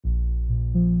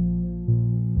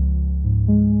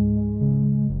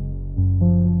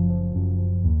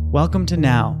Welcome to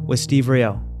Now with Steve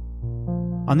Rio.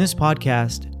 On this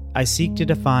podcast, I seek to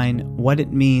define what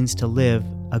it means to live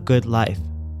a good life.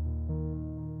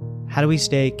 How do we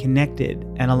stay connected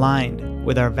and aligned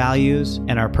with our values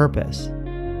and our purpose?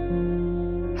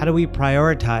 How do we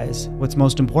prioritize what's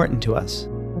most important to us?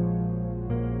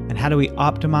 And how do we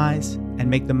optimize and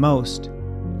make the most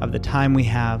of the time we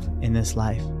have in this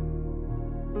life?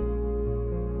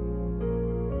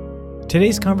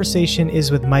 Today's conversation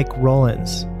is with Mike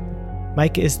Rollins.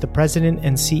 Mike is the president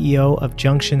and CEO of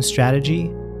Junction Strategy.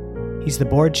 He's the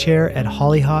board chair at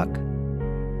Hollyhock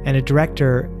and a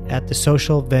director at the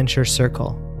Social Venture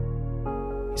Circle.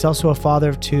 He's also a father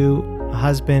of two, a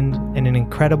husband, and an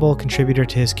incredible contributor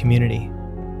to his community.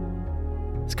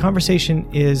 This conversation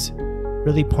is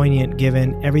really poignant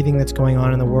given everything that's going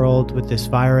on in the world with this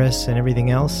virus and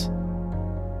everything else.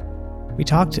 We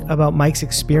talked about Mike's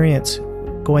experience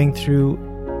going through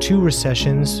two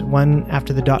recessions, one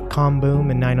after the dot-com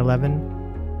boom in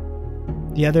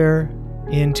 9/11, the other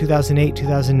in 2008,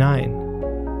 2009.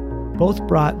 Both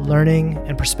brought learning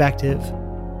and perspective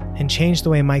and changed the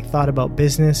way Mike thought about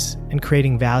business and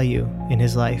creating value in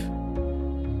his life.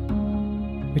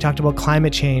 We talked about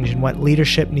climate change and what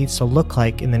leadership needs to look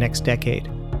like in the next decade.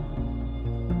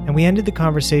 And we ended the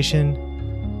conversation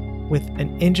with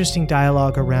an interesting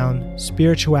dialogue around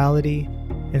spirituality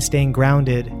and staying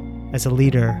grounded as a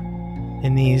leader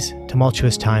in these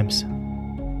tumultuous times.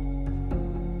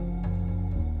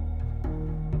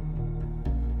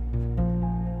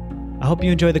 I hope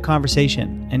you enjoy the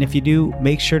conversation, and if you do,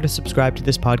 make sure to subscribe to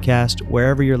this podcast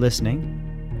wherever you're listening.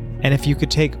 And if you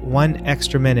could take one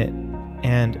extra minute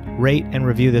and rate and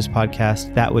review this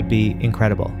podcast, that would be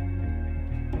incredible.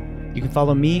 You can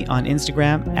follow me on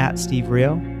Instagram at Steve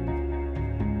Rio.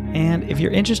 And if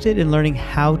you're interested in learning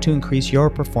how to increase your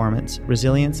performance,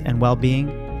 resilience, and well-being,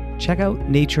 check out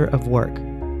Nature of Work.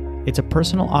 It's a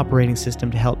personal operating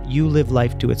system to help you live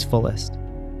life to its fullest.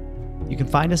 You can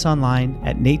find us online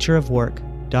at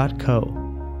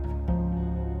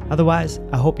natureofwork.co. Otherwise,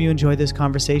 I hope you enjoy this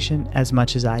conversation as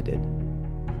much as I did.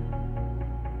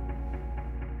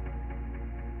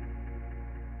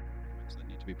 That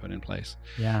need to be put in place.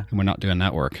 Yeah. And we're not doing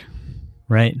that work.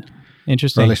 Right.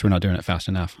 Interesting. Or at least we're not doing it fast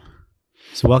enough.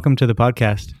 So welcome to the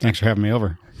podcast. Thanks for having me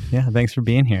over. Yeah, thanks for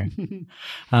being here.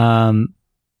 So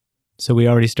we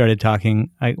already started talking.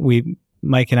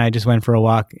 Mike and I just went for a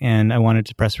walk, and I wanted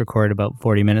to press record about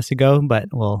 40 minutes ago, but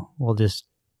we'll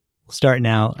start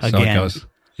now again. So it goes.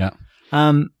 Yeah.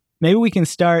 Maybe we can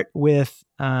start with,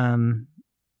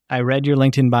 I read your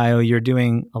LinkedIn bio. You're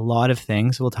doing a lot of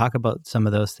things. We'll talk about some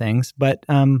of those things, but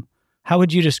how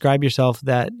would you describe yourself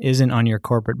that isn't on your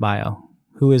corporate bio?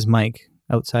 Who is Mike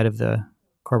outside of the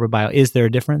corporate bio? Is there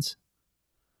a difference?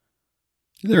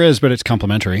 There is, but it's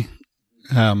complementary.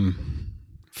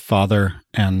 Father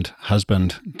and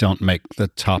husband don't make the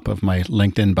top of my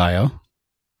LinkedIn bio,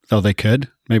 though they could.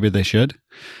 Maybe they should.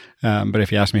 But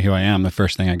if you ask me who I am, the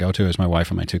first thing I go to is my wife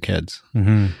and my two kids.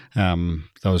 Mm-hmm.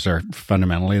 Those are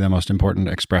fundamentally the most important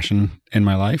expression in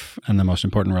my life and the most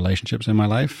important relationships in my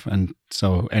life. And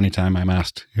so anytime I'm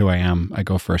asked who I am, I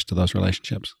go first to those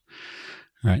relationships.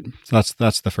 Right. So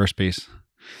that's the first piece.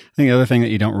 I think the other thing that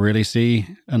you don't really see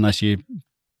unless you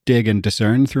dig and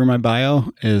discern through my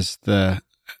bio is the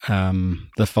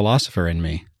philosopher in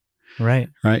me. Right.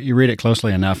 You read it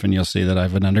closely enough and you'll see that I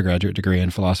have an undergraduate degree in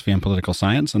philosophy and political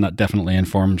science, and that definitely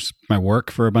informs my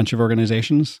work for a bunch of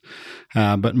organizations.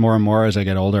 But more and more as I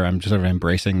get older, I'm just sort of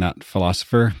embracing that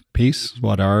philosopher piece.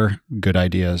 What are good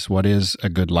ideas? What is a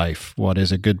good life? What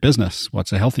is a good business?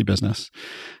 What's a healthy business?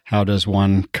 How does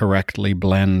one correctly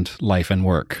blend life and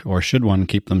work? Or should one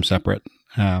keep them separate?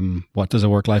 What does a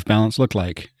work-life balance look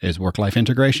like? Is work-life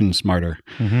integration smarter?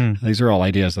 Mm-hmm. These are all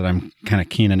ideas that I'm kind of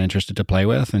keen and interested to play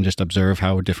with and just observe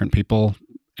how different people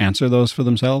answer those for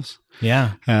themselves.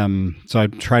 Yeah. So I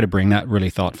try to bring that really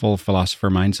thoughtful philosopher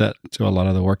mindset to a lot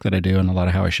of the work that I do and a lot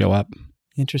of how I show up.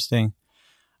 Interesting.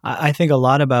 I think a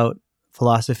lot about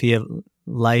philosophy of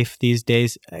life these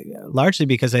days, largely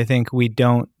because I think we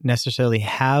don't necessarily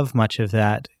have much of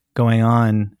that going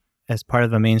on as part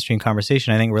of a mainstream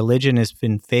conversation. I think religion has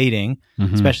been fading,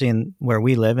 mm-hmm. especially in where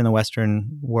we live in the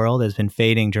Western world, has been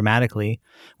fading dramatically,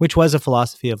 which was a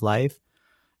philosophy of life.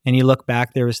 And you look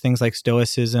back, there was things like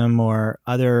Stoicism or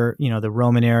other, the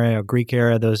Roman era or Greek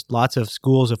era, those lots of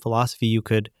schools of philosophy you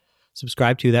could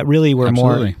subscribe to that really were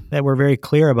Absolutely. that were very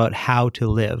clear about how to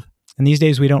live. And these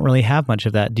days we don't really have much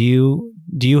of that. Do you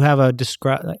have a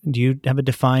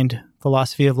defined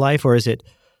philosophy of life, or is it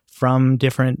from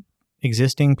different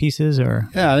existing pieces, or?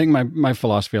 Yeah, I think my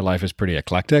philosophy of life is pretty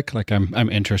eclectic. Like I'm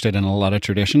interested in a lot of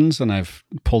traditions, and I've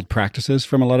pulled practices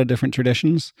from a lot of different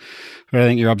traditions. But I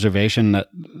think your observation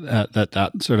that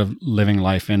sort of living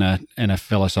life in a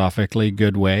philosophically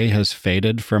good way has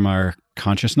faded from our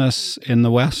consciousness in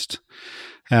the West.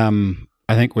 I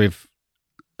think we've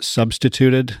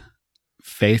substituted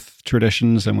faith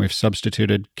traditions and we've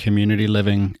substituted community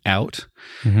living out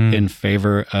in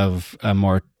favor of a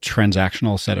more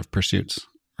transactional set of pursuits,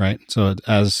 right? So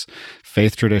as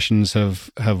faith traditions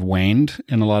have waned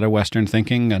in a lot of Western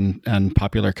thinking and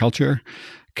popular culture,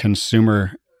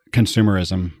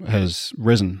 consumerism has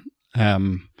risen.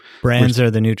 Brands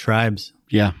are the new tribes.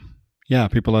 Yeah. Yeah.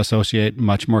 People associate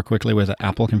much more quickly with an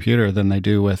Apple computer than they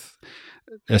do with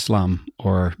Islam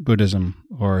or Buddhism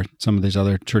or some of these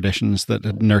other traditions that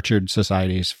had nurtured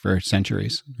societies for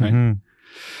centuries, right?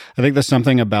 I think there's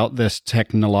something about this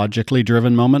technologically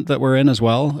driven moment that we're in as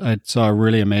well. I saw a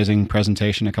really amazing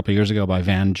presentation a couple of years ago by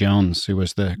Van Jones, who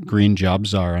was the green job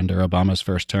czar under Obama's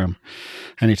first term.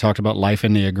 And he talked about life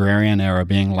in the agrarian era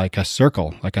being like a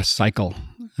circle, like a cycle,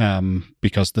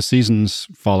 because the seasons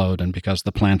followed and because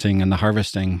the planting and the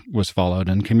harvesting was followed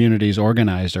and communities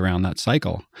organized around that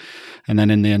cycle. And then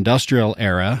in the industrial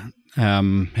era,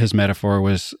 his metaphor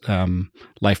was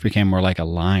life became more like a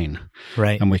line.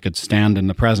 Right. And we could stand in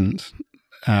the present,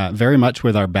 very much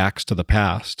with our backs to the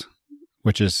past,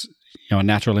 which is a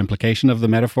natural implication of the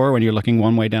metaphor when you're looking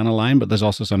one way down a line, but there's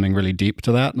also something really deep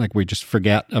to that. Like we just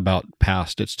forget about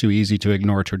past. It's too easy to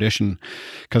ignore tradition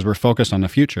because we're focused on the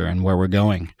future and where we're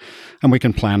going. And we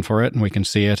can plan for it and we can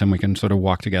see it and we can sort of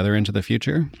walk together into the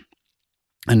future.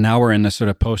 And now we're in this sort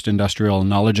of post-industrial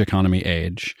knowledge economy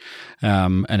age,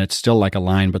 and it's still like a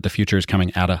line, but the future is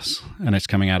coming at us, and it's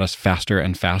coming at us faster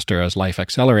and faster as life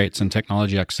accelerates and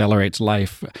technology accelerates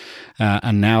life.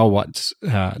 And now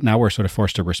we're sort of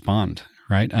forced to respond,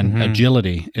 right? And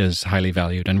agility is highly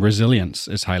valued, and resilience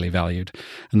is highly valued.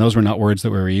 And those were not words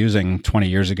that we were using 20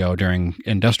 years ago during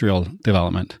industrial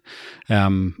development.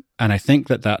 And I think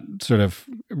that sort of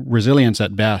resilience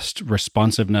at best,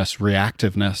 responsiveness,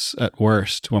 reactiveness at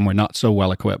worst, when we're not so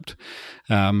well equipped,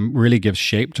 really gives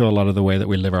shape to a lot of the way that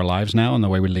we live our lives now and the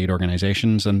way we lead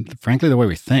organizations and frankly, the way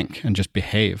we think and just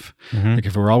behave. Like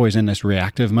if we're always in this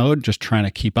reactive mode, just trying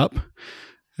to keep up,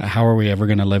 how are we ever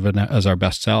going to live as our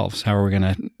best selves? How are we going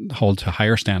to hold to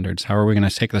higher standards? How are we going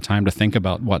to take the time to think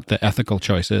about what the ethical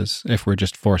choice is if we're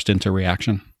just forced into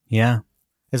reaction? Yeah.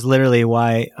 It's literally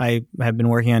why I have been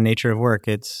working on Nature of Work.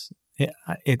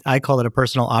 I call it a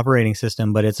personal operating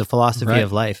system, but it's a philosophy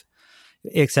of life,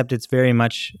 except it's very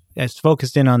much it's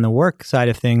focused in on the work side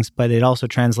of things, but it also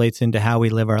translates into how we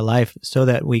live our life so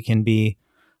that we can be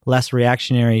less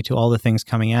reactionary to all the things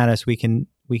coming at us. We can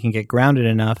get grounded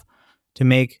enough to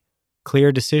make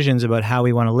clear decisions about how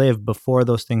we want to live before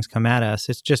those things come at us.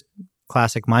 It's just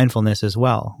classic mindfulness as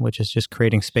well, which is just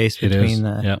creating space between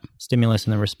the stimulus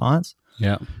and the response.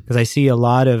 Yeah. Because I see a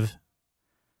lot of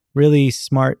really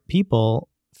smart people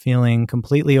feeling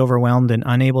completely overwhelmed and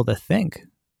unable to think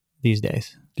these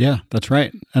days. Yeah, that's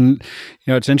right. And,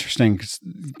 it's interesting 'cause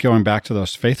going back to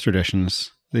those faith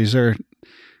traditions, these are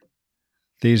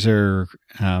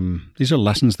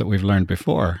lessons that we've learned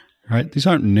before, right? These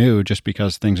aren't new just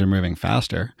because things are moving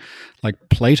faster. Like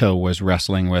Plato was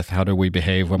wrestling with how do we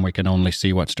behave when we can only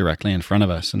see what's directly in front of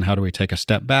us, and how do we take a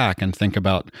step back and think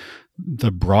about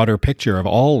the broader picture of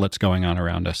all that's going on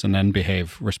around us and then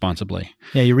behave responsibly.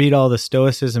 Yeah, you read all the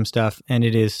Stoicism stuff and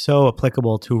it is so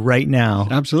applicable to right now.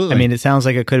 Absolutely. I mean, it sounds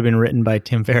like it could have been written by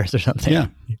Tim Ferriss or something. Yeah.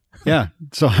 Yeah.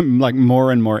 So I'm like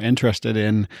more and more interested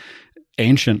in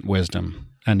ancient wisdom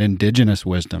and indigenous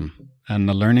wisdom and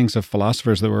the learnings of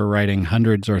philosophers that were writing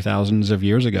hundreds or thousands of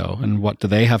years ago. And what do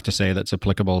they have to say that's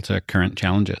applicable to current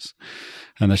challenges?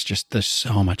 And there's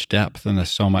so much depth and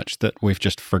there's so much that we've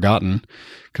just forgotten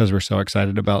because we're so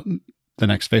excited about the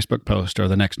next Facebook post or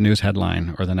the next news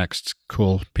headline or the next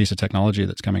cool piece of technology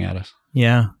that's coming at us.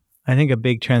 Yeah. I think a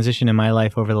big transition in my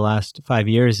life over the last 5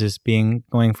 years is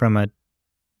going from a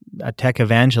tech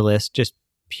evangelist just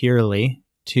purely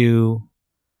to,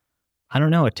 I don't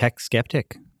know, a tech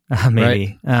skeptic,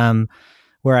 maybe, right.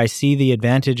 Where I see the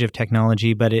advantage of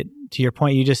technology, but to your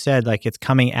point, you just said, like, it's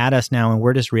coming at us now and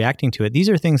we're just reacting to it. These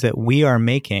are things that we are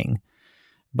making,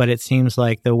 but it seems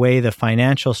like the way the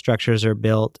financial structures are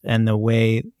built and the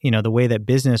way that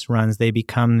business runs, they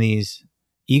become these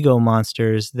ego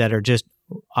monsters that are just,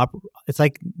 it's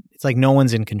like no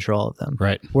one's in control of them.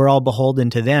 Right. We're all beholden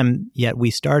to them, yet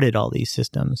we started all these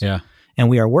systems. Yeah. And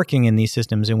we are working in these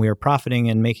systems and we are profiting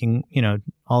and making,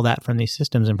 all that from these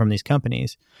systems and from these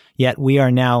companies. Yet we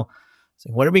are now It's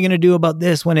like, what are we going to do about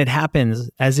this when it happens?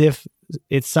 As if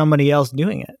it's somebody else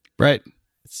doing it. Right.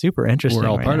 It's super interesting. We're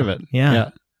all right part now. of it.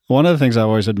 Yeah. One of the things I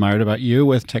always admired about you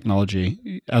with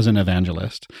technology as an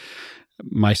evangelist,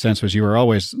 my sense was you were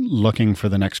always looking for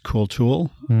the next cool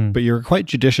tool, but you were quite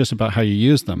judicious about how you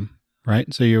use them,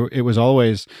 right? So it was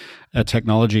always a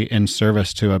technology in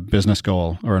service to a business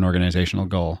goal or an organizational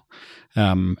goal.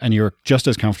 And you were just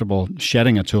as comfortable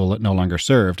shedding a tool that no longer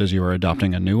served as you were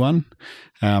adopting a new one.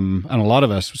 And a lot of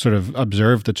us sort of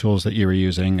observed the tools that you were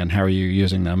using and how you were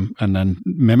using them, and then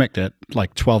mimicked it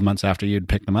like 12 months after you'd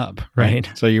picked them up. Right.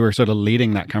 So you were sort of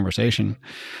leading that conversation.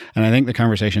 And I think the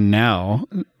conversation now,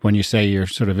 when you say you're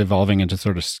sort of evolving into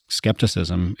sort of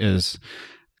skepticism, is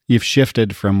you've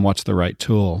shifted from what's the right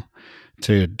tool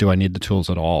to do I need the tools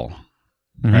at all?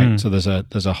 Right. So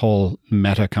there's a whole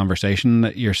meta conversation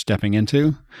that you're stepping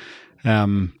into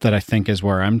that I think is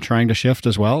where I'm trying to shift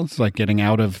as well. It's like getting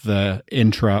out of the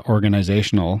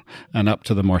intra-organizational and up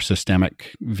to the more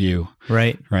systemic view.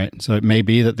 Right. Right. So it may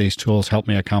be that these tools help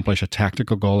me accomplish a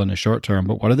tactical goal in the short term,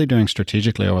 but what are they doing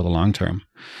strategically over the long term?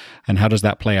 And how does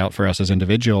that play out for us as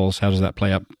individuals? How does that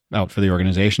play out for the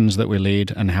organizations that we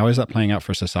lead? And how is that playing out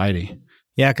for society?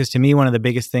 Yeah, because to me, one of the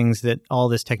biggest things that all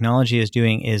this technology is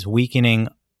doing is weakening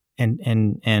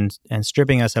and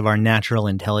stripping us of our natural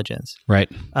intelligence.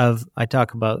 Right. I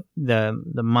talk about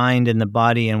the mind and the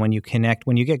body, and when you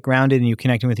get grounded and you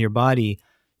connecting with your body,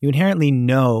 you inherently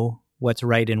know what's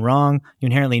right and wrong. You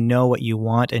inherently know what you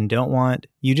want and don't want.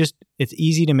 It's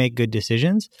easy to make good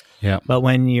decisions. Yeah. But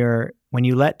when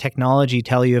you let technology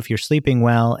tell you if you're sleeping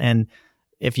well and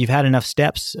if you've had enough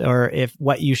steps or if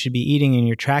what you should be eating, and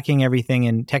you're tracking everything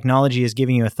and technology is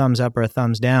giving you a thumbs up or a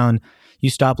thumbs down, you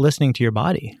stop listening to your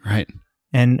body. Right.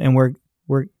 And I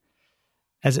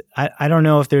don't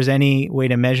know if there's any way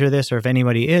to measure this or if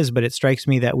anybody is, but it strikes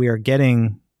me that we are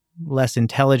getting less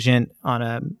intelligent on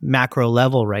a macro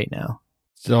level right now.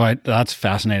 So that's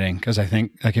fascinating, because I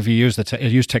think like if you use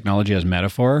technology as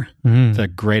metaphor,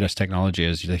 the greatest technology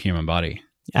is the human body.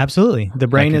 Absolutely. The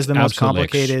brain is the most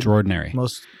complicated, extraordinary,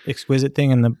 most exquisite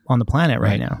thing on the planet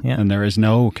right now. Yeah. And there is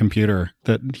no computer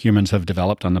that humans have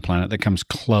developed on the planet that comes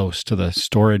close to the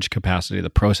storage capacity, the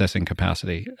processing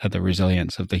capacity, the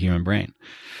resilience of the human brain.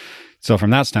 So from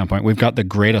that standpoint, we've got the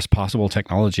greatest possible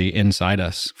technology inside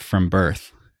us from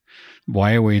birth.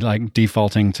 Why are we like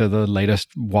defaulting to the latest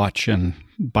watch and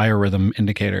biorhythm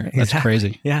indicator? That's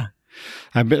crazy. Yeah.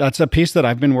 That's a piece that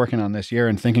I've been working on this year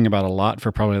and thinking about a lot for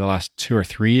probably the last 2 or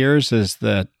 3 years, is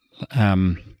the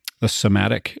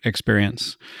somatic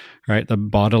experience, right? The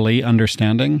bodily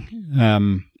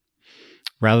understanding,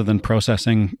 rather than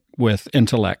processing with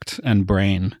intellect and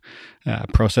brain,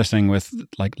 processing with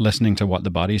like listening to what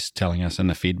the body's telling us and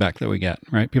the feedback that we get,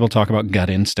 right? People talk about gut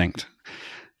instinct.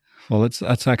 Well,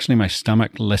 that's actually my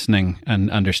stomach listening and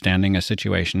understanding a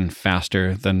situation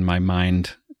faster than my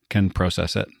mind can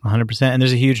process it. 100%. And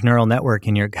there's a huge neural network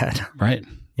in your gut. Right.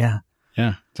 Yeah.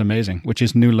 Yeah. It's amazing, which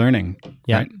is new learning.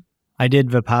 Yeah. Right? I did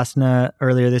Vipassana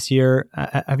earlier this year.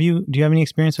 Do you have any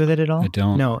experience with it at all? I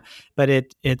don't. No, but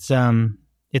it's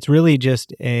really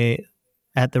just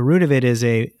at the root of it is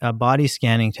a body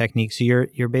scanning technique. So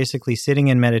you're basically sitting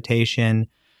in meditation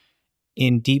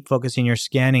in deep focusing. You're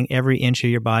scanning every inch of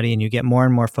your body, and you get more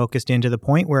and more focused into the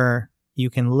point where you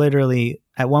can literally,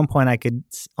 at one point I could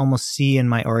almost see in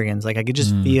my organs. Like I could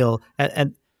just feel,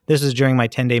 this was during my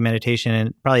 10-day meditation,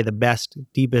 and probably the best,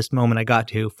 deepest moment I got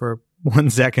to for 1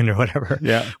 second or whatever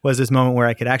was this moment where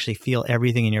I could actually feel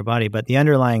everything in your body. But the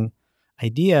underlying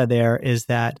idea there is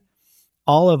that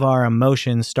all of our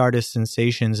emotions start as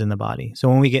sensations in the body. So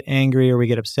when we get angry or we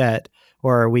get upset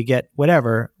or we get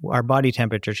whatever, our body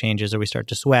temperature changes, or we start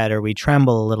to sweat, or we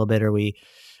tremble a little bit, or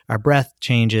our breath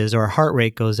changes, or our heart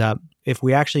rate goes up. If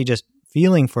we actually just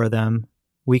feeling for them,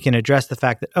 we can address the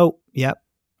fact that, oh, yep,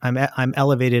 I'm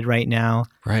elevated right now.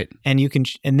 Right. And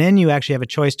then you actually have a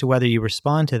choice to whether you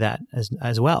respond to that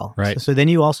as well. Right. So then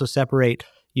you also separate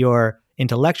your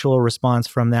intellectual response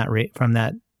from that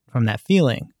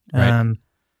feeling. Right.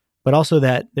 But also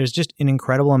that there's just an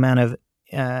incredible amount of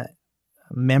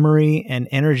memory and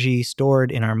energy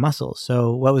stored in our muscles.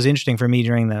 So what was interesting for me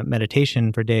during the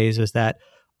meditation for days was that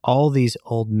all these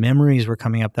old memories were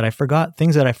coming up that I forgot,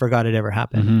 things that I forgot had ever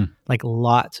happened, like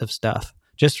lots of stuff,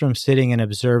 just from sitting and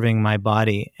observing my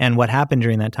body. And what happened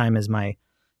during that time is my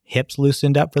hips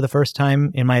loosened up for the first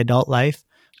time in my adult life.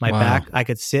 My back, I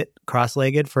could sit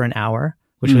cross-legged for an hour,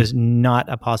 which was not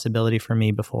a possibility for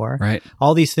me before. Right.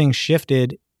 All these things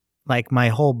shifted, like my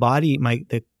whole body,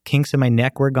 the kinks in my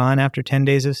neck were gone after 10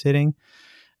 days of sitting.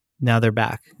 Now they're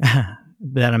back.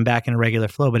 That I'm back in a regular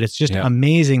flow, but it's just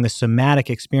amazing, the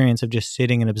somatic experience of just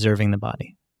sitting and observing the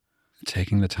body.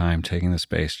 Taking the time, taking the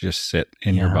space, just sit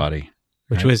in your body.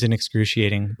 Which was an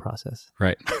excruciating process.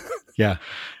 Right. Yeah.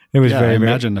 It was I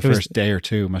imagine the first day or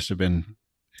two must have been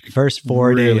first 4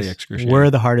 really days excruciating. were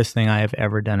the hardest thing I have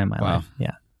ever done in my life.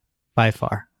 Yeah. By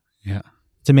far. Yeah.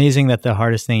 It's amazing that the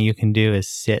hardest thing you can do is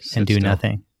sit and do still.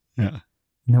 nothing. Yeah.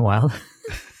 Isn't it wild?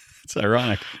 It's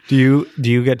ironic. Do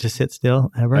you get to sit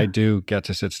still ever? I do get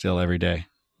to sit still every day.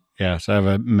 Yeah. So I have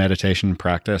a meditation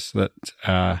practice that's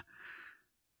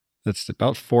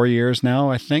about 4 years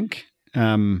now, I think.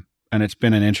 And it's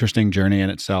been an interesting journey in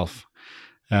itself.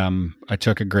 I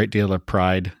took a great deal of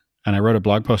pride, and I wrote a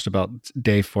blog post about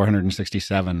day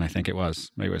 467, I think it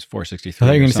was. Maybe it was 463. I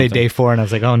thought you were going to say day 4, and I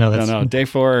was like, oh no, that's... No, day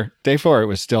four, it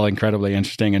was still incredibly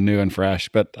interesting and new and fresh,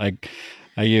 but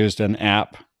I used an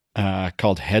app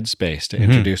called Headspace to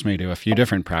introduce me to a few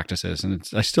different practices, and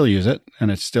I still use it, and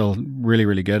it's still really,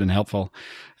 really good and helpful.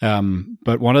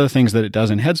 But one of the things that it does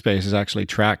in Headspace is actually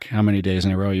track how many days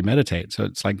in a row you meditate. So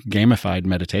it's like gamified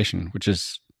meditation, which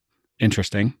is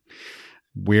interesting,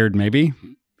 weird maybe,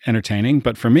 entertaining.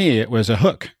 But for me, it was a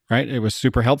hook, right? It was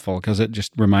super helpful because it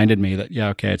just reminded me that, yeah,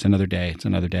 okay, it's another day, it's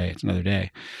another day, it's another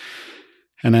day.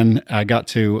 And then I got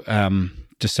to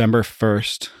December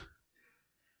 1st,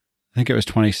 I think it was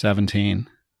 2017,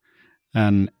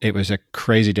 and it was a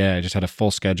crazy day. I just had a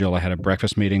full schedule. I had a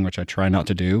breakfast meeting, which I try not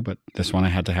to do, but this one I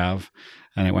had to have,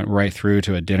 and it went right through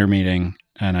to a dinner meeting,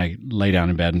 and I lay down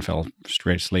in bed and fell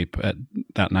straight asleep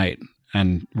that night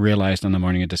and realized on the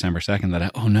morning of December 2nd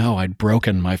that, I'd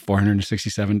broken my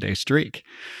 467-day streak.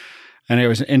 And it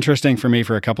was interesting for me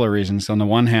for a couple of reasons. On the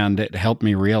one hand, it helped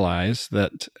me realize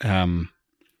that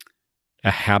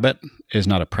a habit is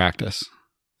not a practice.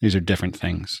 These are different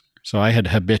things. So I had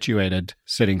habituated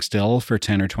sitting still for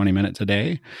 10 or 20 minutes a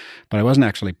day, but I wasn't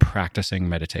actually practicing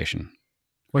meditation.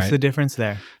 What's the difference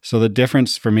there? So the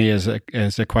difference for me is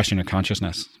a question of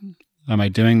consciousness. Am I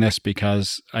doing this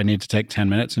because I need to take 10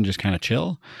 minutes and just kind of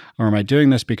chill? Or am I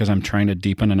doing this because I'm trying to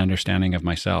deepen an understanding of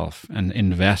myself and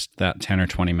invest that 10 or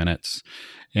 20 minutes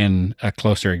in a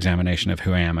closer examination of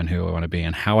who I am and who I want to be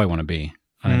and how I want to be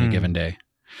on any given day?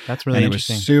 That's really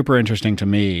interesting. interesting. It was super interesting to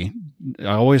me.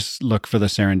 I always look for the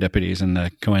serendipities and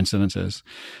the coincidences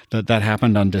that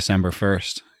happened on December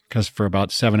 1st, because for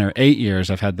about 7 or 8 years,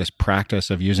 I've had this practice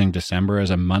of using December as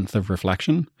a month of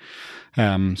reflection.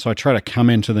 So I try to come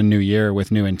into the new year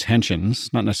with new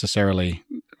intentions, not necessarily,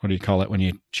 what do you call it when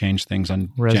you change things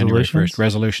on January 1st?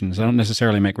 Resolutions. I don't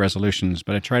necessarily make resolutions,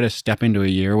 but I try to step into a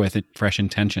year with fresh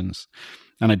intentions.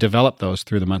 And I develop those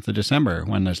through the month of December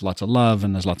when there's lots of love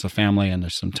and there's lots of family and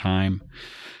there's some time.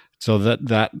 So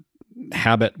that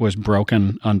habit was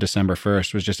broken on December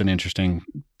 1st was just an interesting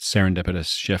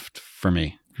serendipitous shift for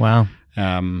me. Wow.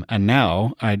 And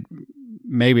now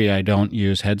maybe I don't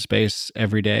use Headspace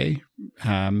every day.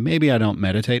 Maybe I don't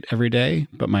meditate every day,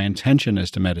 but my intention is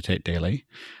to meditate daily.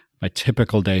 My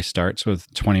typical day starts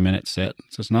with 20-minute sit.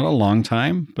 So it's not a long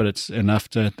time, but it's enough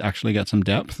to actually get some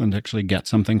depth and actually get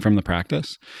something from the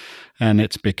practice. And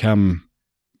it's become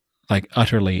like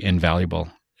utterly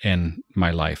invaluable in my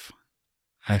life.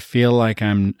 I feel like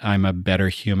I'm a better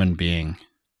human being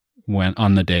when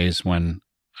on the days when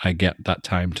I get that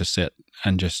time to sit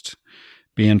and just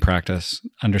be in practice,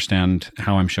 understand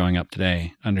how I'm showing up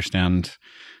today, understand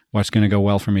what's going to go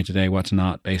well for me today, what's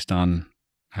not, based on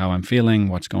how I'm feeling,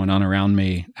 what's going on around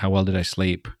me, how well did I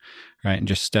sleep, right? And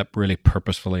just step really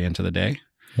purposefully into the day.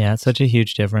 Yeah, it's such a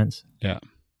huge difference. Yeah.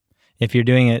 If you're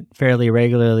doing it fairly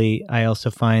regularly, I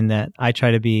also find that I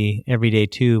try to be every day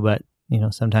too, but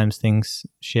sometimes things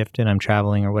shift and I'm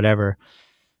traveling or whatever.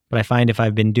 But I find if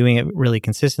I've been doing it really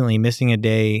consistently, missing a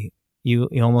day, you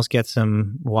almost get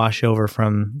some wash over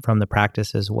from the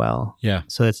practice as well. Yeah.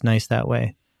 So it's nice that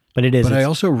way. But it is. But I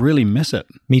also really miss it.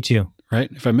 Me too. Right?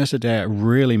 If I miss a day, I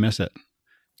really miss it.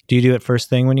 Do you do it first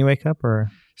thing when you wake up or?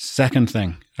 Second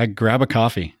thing, I grab a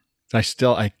coffee.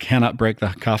 I cannot break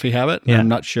the coffee habit. Yeah. I'm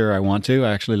not sure I want to.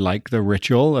 I actually like the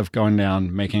ritual of going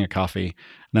down, making a coffee.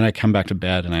 And then I come back to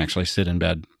bed and I actually sit in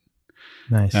bed.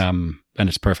 Nice. And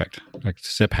it's perfect. I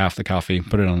sip half the coffee,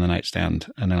 put it on the nightstand,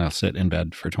 and then I'll sit in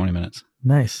bed for 20 minutes.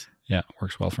 Nice. Yeah, it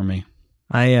works well for me.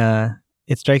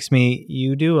 It strikes me,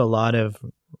 you do a lot of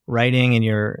writing and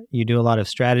you do a lot of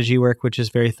strategy work, which is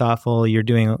very thoughtful.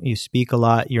 You speak a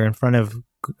lot. You're in front of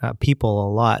people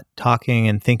a lot, talking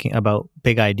and thinking about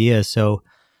big ideas. So,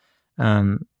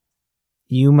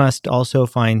 you must also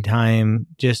find time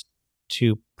just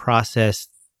to process,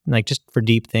 like just for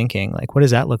deep thinking. Like, what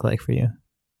does that look like for you?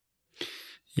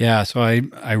 Yeah, so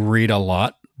I read a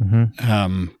lot.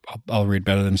 Mm-hmm. I'll read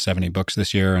better than 70 books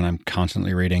this year, and I'm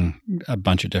constantly reading a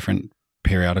bunch of different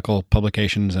periodical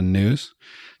publications and news.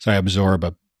 So I absorb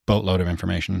a boatload of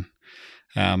information.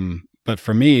 But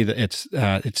for me, it's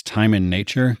time in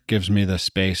nature gives me the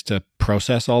space to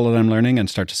process all that I'm learning and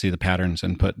start to see the patterns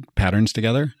and put patterns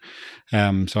together.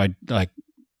 So I like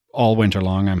all winter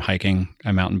long, I'm hiking,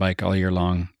 I mountain bike all year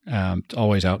long,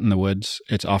 always out in the woods.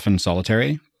 It's often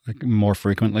solitary, like more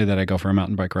frequently that I go for a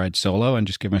mountain bike ride solo and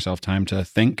just give myself time to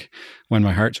think when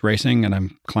my heart's racing and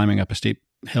I'm climbing up a steep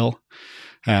hill,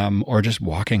 or just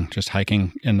walking, just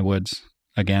hiking in the woods,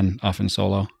 again, often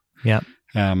solo. Yeah.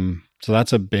 So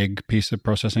that's a big piece of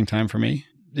processing time for me.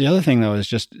 The other thing, though, is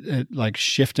just like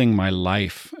shifting my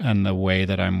life and the way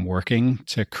that I'm working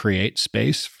to create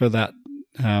space for that,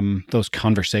 those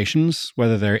conversations,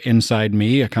 whether they're inside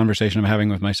me, a conversation I'm having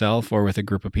with myself or with a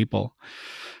group of people.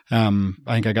 I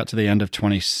think I got to the end of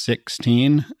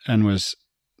 2016 and was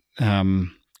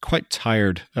quite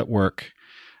tired at work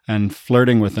and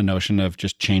flirting with the notion of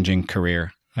just changing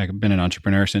career. I've been an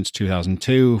entrepreneur since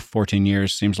 2002. 14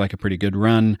 years seems like a pretty good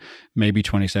run. Maybe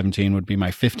 2017 would be my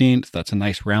 15th. That's a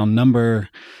nice round number.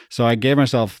 So I did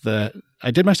myself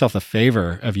the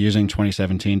favor of using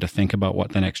 2017 to think about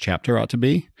what the next chapter ought to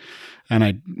be. And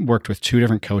I worked with 2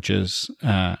 different coaches.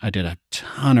 I did a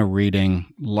ton of reading,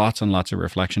 lots and lots of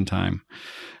reflection time.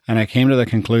 And I came to the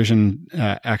conclusion,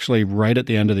 actually right at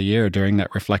the end of the year during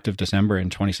that reflective December in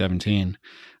 2017,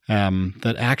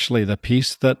 that actually the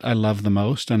piece that I love the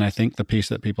most, and I think the piece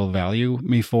that people value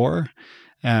me for,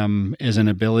 is an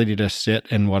ability to sit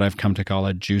in what I've come to call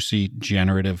a juicy,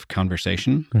 generative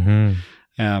conversation. Mm-hmm.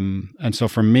 And so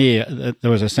for me,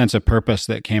 there was a sense of purpose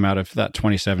that came out of that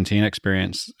 2017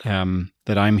 experience,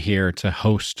 that I'm here to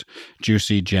host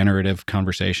juicy, generative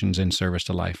conversations in service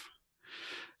to life.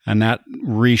 And that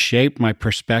reshaped my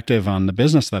perspective on the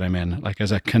business that I'm in. Like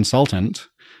as a consultant,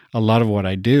 a lot of what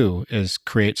I do is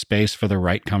create space for the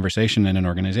right conversation in an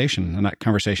organization. And that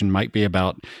conversation might be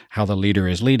about how the leader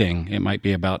is leading. It might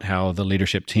be about how the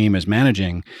leadership team is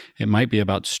managing. It might be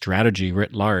about strategy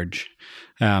writ large.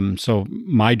 So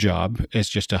my job is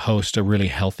just to host a really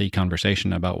healthy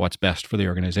conversation about what's best for the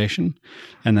organization.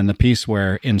 And then the piece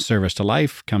where in service to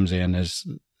life comes in is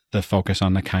the focus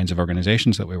on the kinds of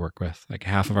organizations that we work with. Like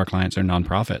half of our clients are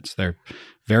nonprofits. They're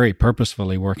very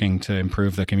purposefully working to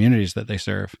improve the communities that they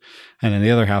serve. And then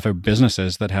the other half are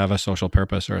businesses that have a social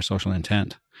purpose or a social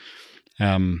intent.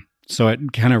 So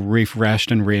it kind of refreshed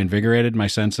and reinvigorated my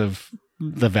sense of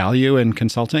the value in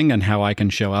consulting and how I can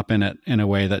show up in it in a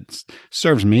way that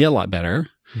serves me a lot better,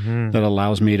 that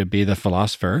allows me to be the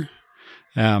philosopher,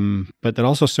 but that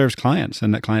also serves clients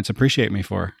and that clients appreciate me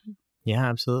for. Yeah,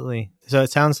 absolutely. So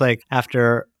it sounds like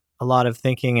after a lot of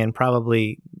thinking and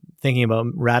probably thinking about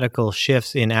radical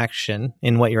shifts in action,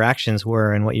 in what your actions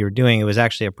were and what you were doing, it was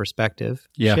actually a perspective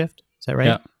shift. Is that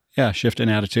right? Yeah. Shift in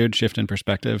attitude, shift in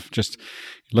perspective, just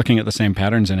looking at the same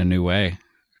patterns in a new way.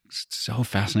 It's so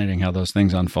fascinating how those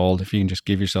things unfold if you can just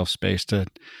give yourself space to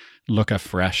look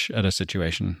afresh at a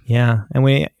situation. Yeah. And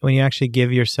when you actually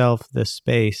give yourself the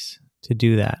space to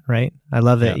do that, right? I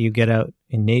love that you get out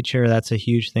in nature. That's a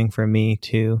huge thing for me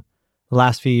too. The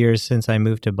last few years since I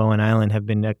moved to Bowen Island have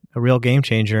been a real game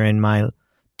changer in my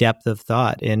depth of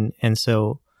thought. And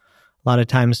so a lot of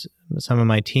times some of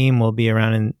my team will be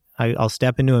around and I'll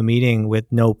step into a meeting with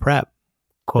no prep,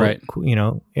 quote,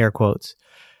 air quotes.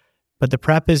 But the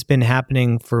prep has been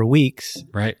happening for weeks.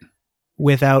 Right.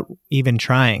 Without even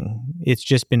trying. It's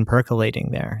just been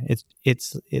percolating there. It's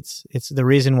the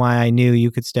reason why I knew you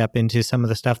could step into some of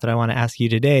the stuff that I want to ask you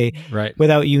today, right,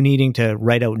 without you needing to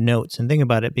write out notes and think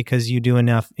about it, because you do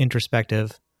enough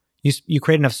introspective, you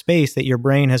create enough space that your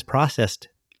brain has processed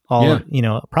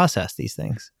process these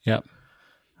things. Yep.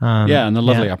 And the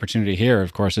lovely opportunity here,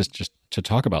 of course, is just to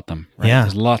talk about them. Right? Yeah.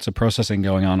 There's lots of processing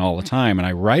going on all the time, and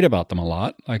I write about them a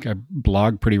lot. Like I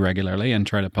blog pretty regularly and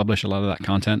try to publish a lot of that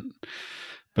content.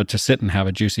 But to sit and have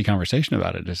a juicy conversation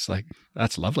about it is like,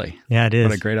 that's lovely. Yeah, it is.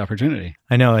 What a great opportunity.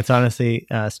 I know. It's honestly,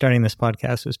 starting this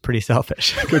podcast was pretty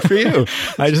selfish. Good for you.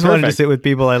 I just wanted to sit with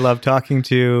people I love talking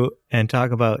to and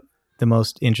talk about the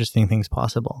most interesting things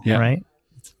possible. Yeah. Right?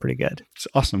 It's pretty good. It's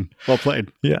awesome. Well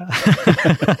played. Yeah.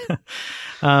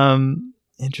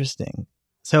 Interesting.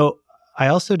 So I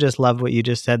also just love what you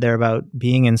just said there about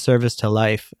being in service to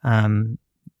life. I've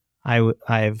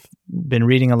been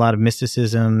reading a lot of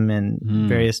mysticism and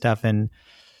various stuff, and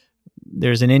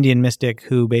there's an Indian mystic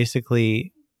who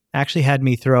basically actually had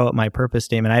me throw out my purpose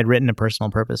statement. I had written a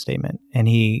personal purpose statement, and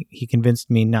he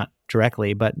convinced me, not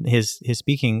directly, but his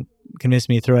speaking convinced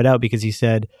me to throw it out, because he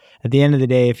said, at the end of the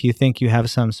day, if you think you have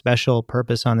some special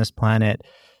purpose on this planet,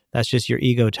 that's just your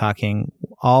ego talking.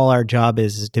 All our job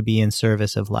is to be in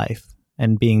service of life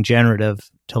and being generative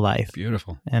to life.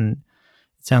 Beautiful. And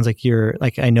It sounds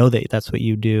like I know that that's what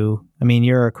you do. I mean,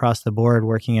 you're across the board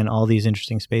working in all these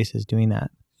interesting spaces doing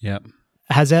that. Yep.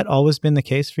 Has that always been the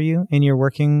case for you in your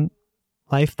working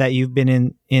life, that you've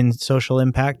been in social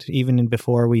impact even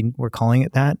before we were calling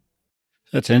it that?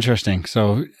 That's interesting.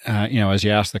 So, as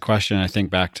you ask the question, I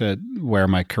think back to where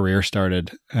my career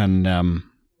started, and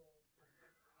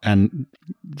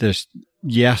this,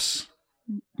 yes,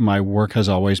 my work has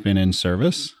always been in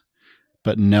service,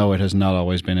 but no, it has not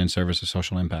always been in service of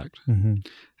social impact.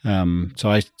 Mm-hmm. So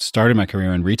I started my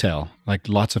career in retail, like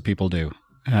lots of people do.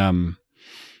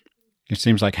 It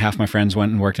seems like half my friends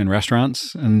went and worked in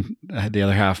restaurants, and the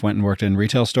other half went and worked in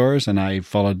retail stores, and I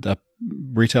followed the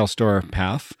retail store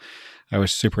path. I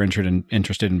was super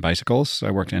interested in bicycles.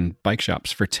 I worked in bike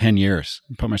shops for 10 years,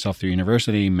 put myself through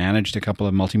university, managed a couple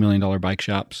of multi-million-dollar bike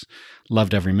shops,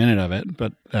 loved every minute of it.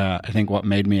 But I think what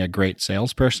made me a great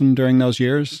salesperson during those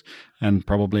years, and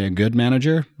probably a good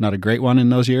manager, not a great one in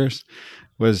those years,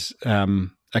 was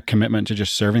a commitment to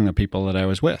just serving the people that I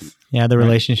was with. Yeah, the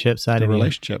relationship side of it.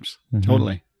 Relationships,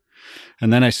 totally.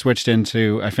 And then I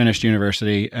finished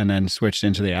university and then switched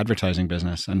into the advertising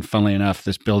business. And funnily enough,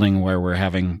 this building where we're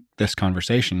having this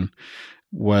conversation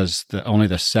was only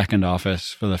the second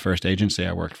office for the first agency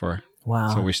I worked for.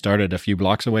 Wow. So we started a few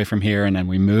blocks away from here, and then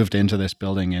we moved into this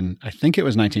building in, I think it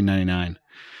was 1999.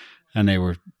 And they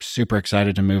were super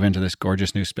excited to move into this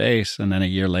gorgeous new space. And then a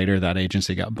year later, that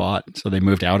agency got bought. So they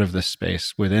moved out of this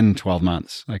space within 12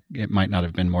 months. Like, it might not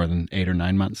have been more than 8 or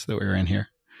 9 months that we were in here.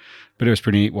 But it was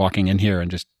pretty neat walking in here and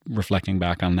just reflecting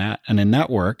back on that. And in that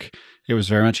work, it was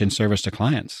very much in service to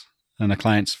clients. And the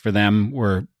clients for them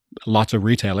were lots of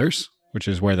retailers, which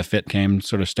is where the fit came,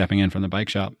 sort of stepping in from the bike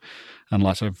shop, and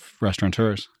lots of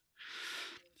restaurateurs.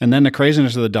 And then the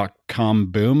craziness of the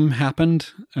dot-com boom happened,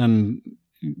 and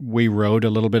we rode a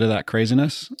little bit of that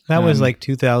craziness. That was like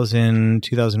 2000,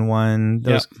 2001,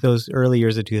 those early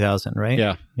years of 2000, right?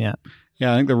 Yeah. Yeah.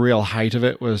 Yeah, I think the real height of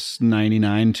it was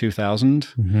 99, 2000.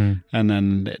 Mm-hmm. And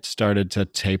then it started to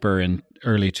taper in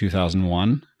early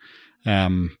 2001.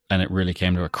 And it really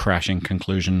came to a crashing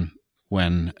conclusion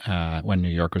when New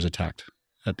York was attacked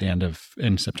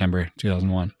in September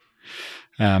 2001.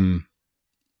 And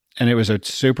it was a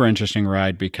super interesting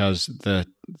ride because the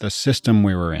system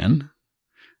we were in,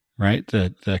 right,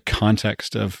 the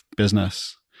context of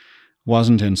business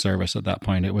wasn't in service at that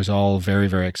point. It was all very,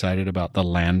 very excited about the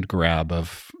land grab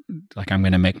of, like, I'm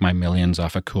going to make my millions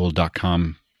off a cool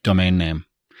 .com domain name.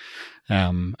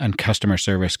 And customer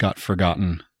service got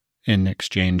forgotten in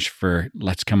exchange for,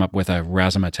 let's come up with a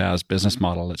razzmatazz business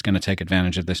model that's going to take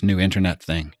advantage of this new internet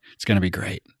thing. It's going to be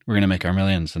great. We're going to make our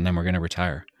millions, and then we're going to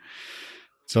retire.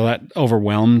 So that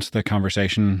overwhelmed the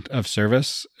conversation of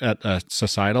service at a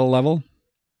societal level.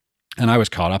 And I was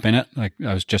caught up in it. Like,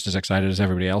 I was just as excited as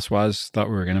everybody else was, thought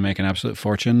we were going to make an absolute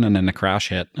fortune. And then the crash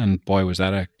hit, and boy, was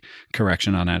that a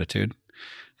correction on attitude.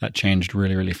 That changed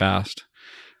really, really fast.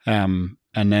 And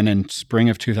then in spring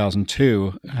of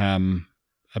 2002,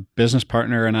 a business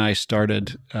partner and I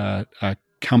started a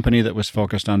company that was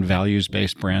focused on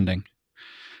values-based branding.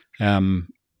 And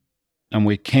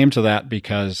we came to that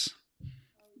because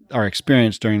our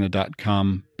experience during the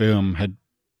dot-com boom had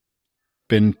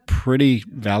been pretty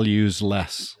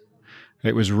values-less.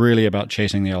 It was really about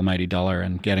chasing the almighty dollar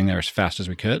and getting there as fast as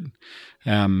we could.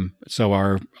 So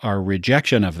our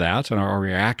rejection of that and our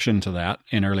reaction to that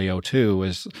in early 2002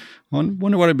 was, well, I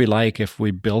wonder what it'd be like if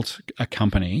we built a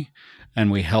company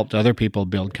and we helped other people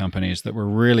build companies that were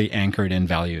really anchored in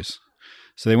values.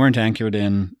 So they weren't anchored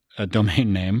in a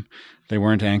domain name. They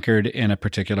weren't anchored in a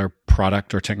particular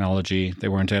product or technology. They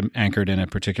weren't anchored in a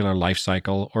particular life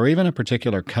cycle or even a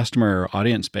particular customer or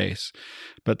audience base,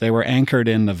 but they were anchored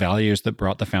in the values that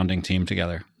brought the founding team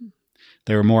together.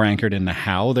 They were more anchored in the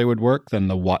how they would work than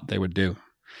the what they would do.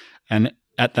 And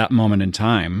at that moment in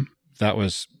time, that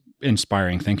was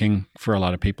inspiring thinking for a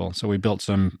lot of people. So we built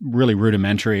some really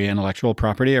rudimentary intellectual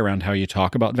property around how you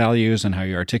talk about values and how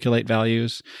you articulate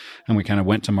values. And we kind of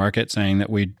went to market saying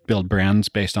that we'd build brands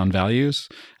based on values,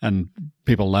 and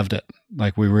people loved it.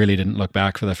 Like, we really didn't look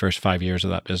back for the first 5 years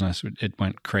of that business. It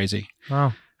went crazy.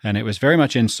 Wow. And it was very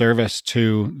much in service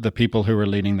to the people who were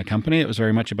leading the company. It was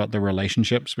very much about the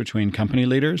relationships between company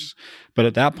leaders. But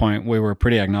at that point, we were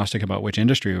pretty agnostic about which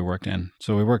industry we worked in.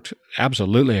 So we worked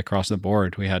absolutely across the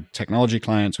board. We had technology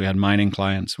clients, we had mining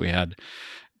clients, we had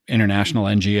international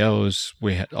NGOs,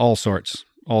 we had all sorts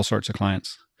of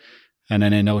clients. And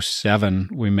then in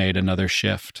 2007, we made another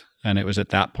shift. And it was at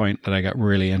that point that I got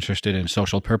really interested in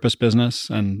social purpose business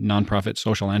and nonprofit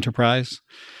social enterprise.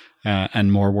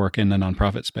 And more work in the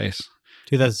nonprofit space.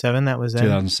 2007, that was it?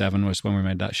 2007 was when we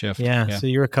made that shift. Yeah, so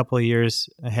you're a couple of years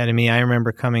ahead of me. I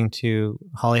remember coming to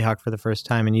Hollyhock for the first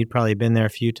time, and you'd probably been there a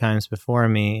few times before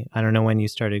me. I don't know when you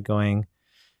started going.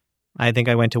 I think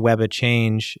I went to Web of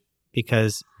Change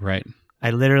because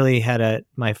I literally had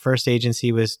my first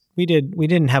agency was, we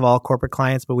didn't have all corporate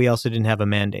clients, but we also didn't have a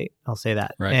mandate. I'll say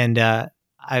that. Right. And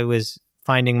I was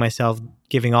finding myself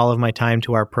giving all of my time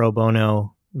to our pro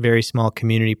bono, very small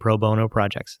community pro bono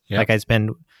projects. Yep. Like I'd spend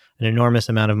an enormous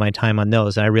amount of my time on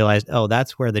those. And I realized,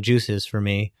 that's where the juice is for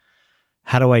me.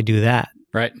 How do I do that?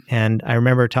 Right. And I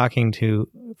remember talking to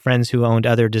friends who owned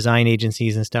other design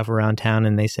agencies and stuff around town,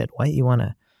 and they said, what, you want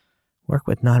to work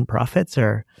with nonprofits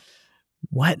or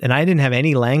what? And I didn't have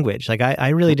any language. Like I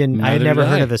really didn't, I had never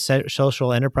heard of a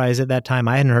social enterprise at that time.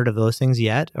 I hadn't heard of those things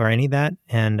yet or any of that.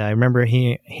 And I remember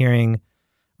hearing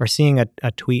or seeing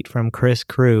a tweet from Chris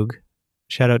Krug.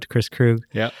 Shout out to Chris Krug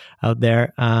out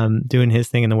there doing his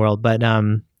thing in the world. But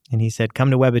and he said,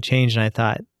 come to Web of Change. And I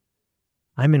thought,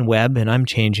 I'm in web and I'm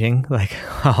changing. Like,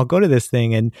 I'll go to this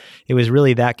thing. And it was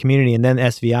really that community. And then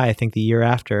SVI, I think the year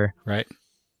after, right,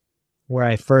 where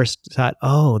I first thought,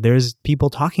 there's people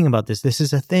talking about this. This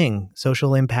is a thing.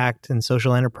 Social impact and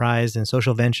social enterprise and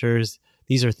social ventures.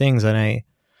 These are things. And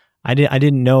I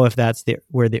didn't know if that's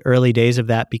where the early days of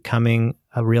that becoming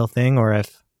a real thing, or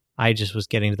if I just was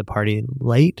getting to the party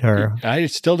late, or I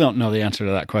still don't know the answer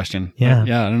to that question. Yeah. I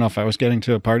don't know if I was getting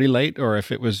to a party late or if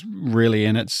it was really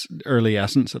in its early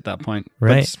essence at that point. Right.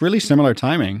 But it's really similar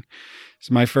timing.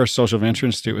 So my first social venture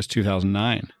institute was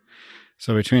 2009.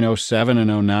 So between 2007 and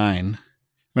 2009,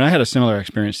 I had a similar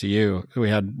experience to you. We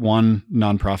had one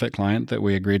nonprofit client that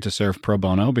we agreed to serve pro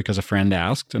bono because a friend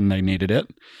asked and they needed it.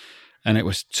 And it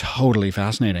was totally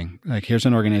fascinating. Like, here's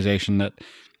an organization that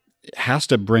has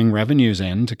to bring revenues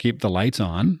in to keep the lights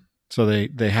on. So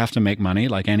they have to make money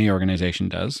like any organization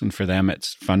does. And for them,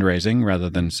 it's fundraising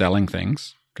rather than selling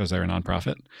things because they're a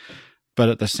nonprofit. But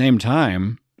at the same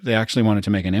time, they actually wanted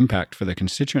to make an impact for the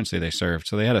constituency they served.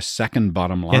 So they had a second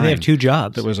bottom line. Yeah, they have two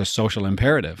jobs. That was a social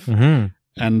imperative. Mm-hmm.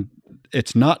 And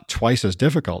it's not twice as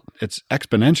difficult. It's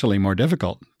exponentially more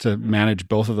difficult to manage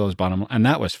both of those bottom lines. And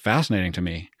that was fascinating to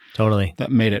me. Totally.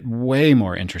 That made it way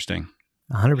more interesting.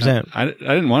 100%. I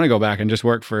didn't want to go back and just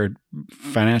work for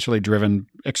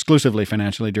exclusively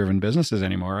financially driven businesses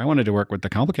anymore. I wanted to work with the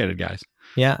complicated guys.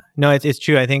 Yeah. No, it's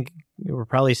true. I think we're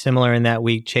probably similar in that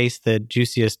we chase the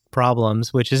juiciest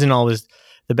problems, which isn't always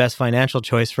the best financial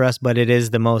choice for us, but it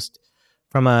is the most,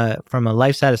 from a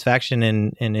life satisfaction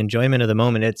and enjoyment of the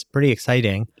moment, it's pretty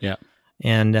exciting. Yeah.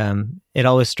 And it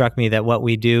always struck me that what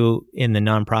we do in the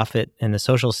nonprofit and the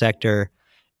social sector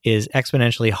is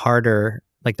exponentially harder.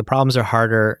 Like, the problems are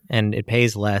harder and it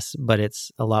pays less, but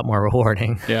it's a lot more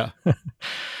rewarding. Yeah.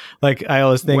 Like, I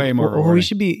always think, way more rewarding. We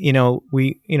should be,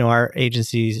 our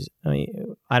agencies,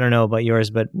 I don't know about yours,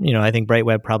 but, I think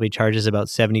BrightWeb probably charges about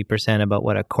 70% about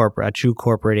what a true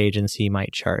corporate agency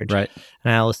might charge. Right.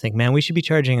 And I always think, man, we should be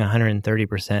charging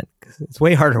 130% because it's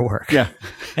way harder work. Yeah.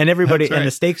 And everybody, That's right. And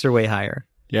the stakes are way higher.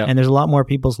 Yeah. And there's a lot more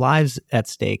people's lives at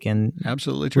stake and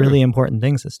absolutely true. Really important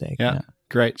things at stake. Yeah.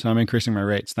 Great. So I'm increasing my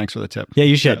rates. Thanks for the tip. Yeah,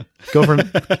 you should. Yeah. Go from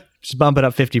just bump it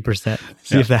up 50%.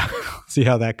 See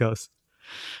how that goes.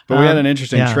 But we had an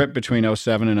interesting trip between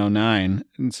 2007 and 2009.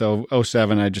 And so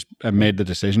 2007, I made the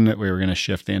decision that we were going to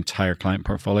shift the entire client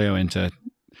portfolio into,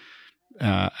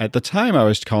 at the time I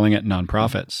was calling it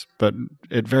nonprofits, but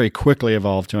it very quickly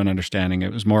evolved to an understanding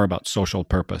it was more about social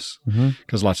purpose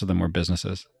because lots of them were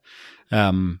businesses.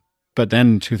 But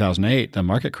then 2008, the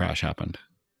market crash happened.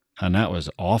 And that was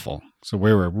awful. So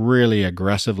we were really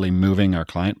aggressively moving our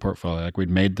client portfolio. Like, we'd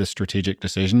made the strategic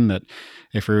decision that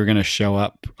if we were going to show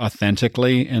up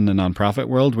authentically in the nonprofit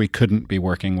world, we couldn't be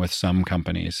working with some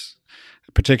companies,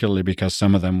 particularly because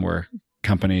some of them were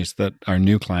companies that our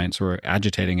new clients were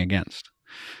agitating against.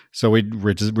 So we'd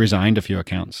resigned a few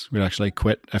accounts. We'd actually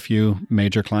quit a few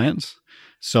major clients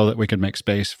so that we could make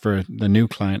space for the new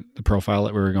client, the profile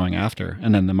that we were going after.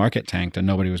 And then the market tanked and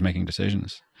nobody was making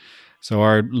decisions. So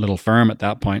our little firm at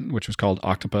that point, which was called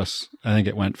Octopus, I think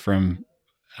it went from,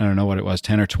 I don't know what it was,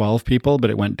 10 or 12 people,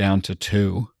 but it went down to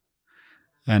 2.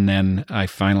 And then I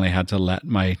finally had to let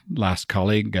my last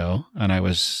colleague go, and I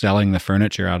was selling the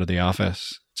furniture out of the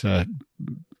office to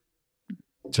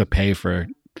pay for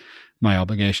my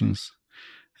obligations.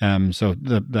 So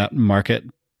that market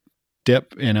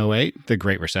dip in 2008, the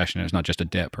Great Recession, it was not just a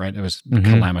dip, right? It was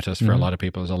calamitous for a lot of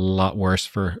people. It was a lot worse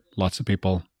for lots of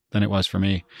people than it was for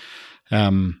me.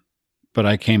 But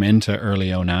I came into early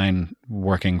 2009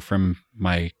 working from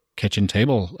my kitchen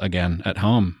table again at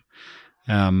home,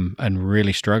 and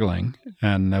really struggling.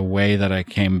 And the way that I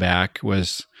came back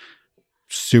was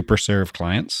super serve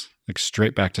clients. like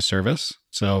straight back to service.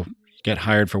 So get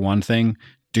hired for one thing,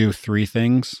 do 3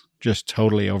 things, just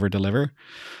totally over deliver.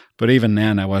 But even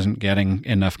then, I wasn't getting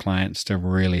enough clients to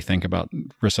really think about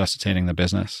resuscitating the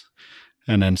business.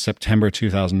 And then September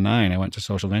 2009, I went to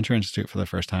Social Venture Institute for the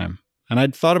first time. And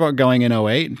I'd thought about going in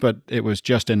 2008, but it was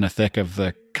just in the thick of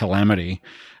the calamity.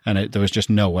 And there was just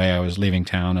no way I was leaving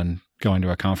town and going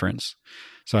to a conference.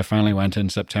 So I finally went in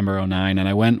September 2009, and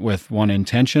I went with one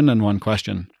intention and one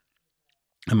question.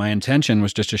 And my intention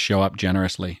was just to show up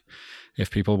generously. If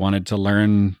people wanted to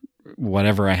learn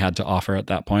whatever I had to offer at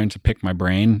that point, to pick my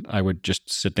brain, I would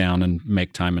just sit down and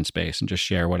make time and space and just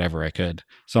share whatever I could.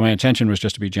 So my intention was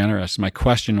just to be generous. My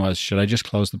question was, should I just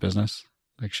close the business?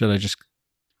 Like, should I just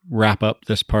wrap up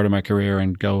this part of my career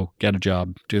and go get a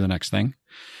job, do the next thing?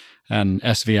 And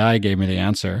SVI gave me the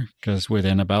answer, because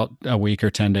within about a week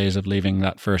or 10 days of leaving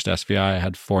that first SVI, I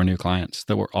had 4 new clients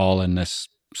that were all in this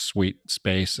sweet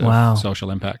space of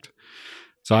social impact.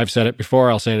 So I've said it before,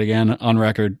 I'll say it again, on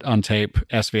record, on tape,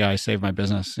 SVI saved my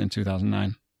business in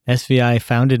 2009. SVI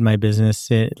founded my business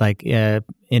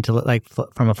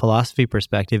from a philosophy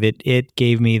perspective. It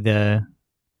gave me the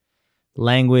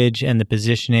language and the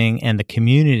positioning and the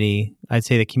community. I'd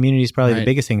say the community is probably the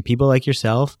biggest thing. People like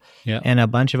yourself and a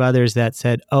bunch of others that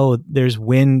said, oh, there's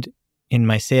wind in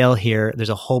my sail here. There's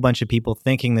a whole bunch of people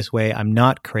thinking this way. I'm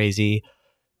not crazy.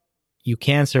 You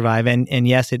can survive. And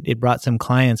yes, it brought some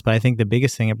clients, but I think the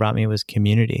biggest thing it brought me was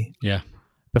community. Yeah.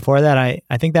 Before that,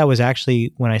 I think that was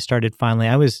actually when I started finally.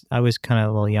 I was kind of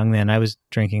a little young then. I was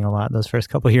drinking a lot those first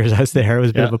couple of years I was there. It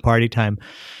was a bit of a party time.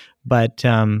 But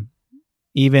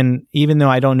even though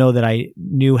I don't know that I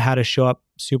knew how to show up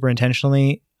super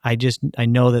intentionally, I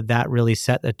know that really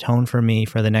set the tone for me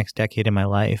for the next decade in my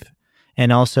life,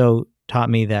 and also taught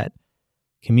me that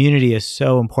community is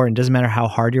so important. It doesn't matter how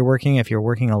hard you're working. If you're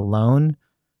working alone,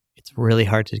 it's really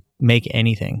hard to make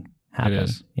anything happen. It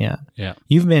is. Yeah. Yeah.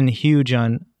 You've been huge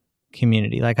on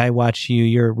community. Like, I watch you.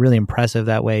 You're really impressive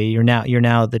that way. You're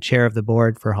now the chair of the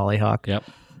board for Hollyhock. Yep.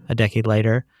 A decade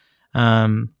later.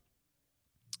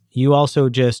 You also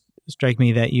just strike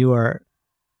me that you are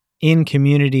in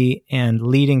community and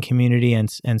leading community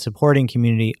and supporting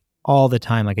community all the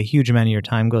time. Like, a huge amount of your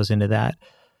time goes into that.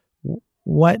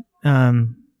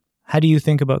 How do you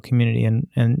think about community and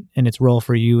its role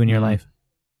for you in your life?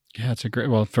 Yeah,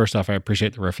 well, first off, I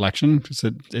appreciate the reflection.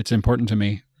 It's important to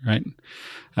me, right?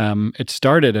 It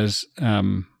started as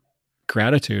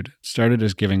gratitude. It started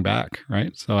as giving back,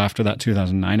 right? So after that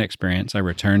 2009 experience, I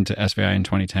returned to SVI in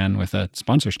 2010 with a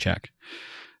sponsors check.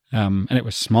 And it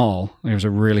was small. It was a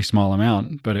really small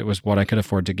amount, but it was what I could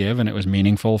afford to give, and it was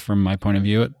meaningful from my point of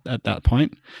view at that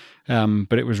point.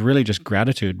 But it was really just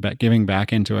gratitude, but giving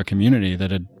back into a community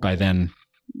that had by then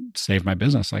saved my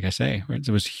business, like I say. It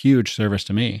was huge service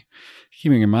to me.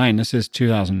 Keeping in mind, this is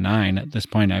 2009. At this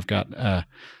point, I've got a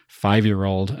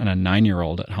 5-year-old and a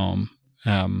 9-year-old at home.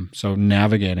 So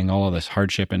navigating all of this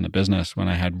hardship in the business when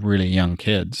I had really young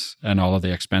kids and all of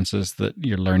the expenses that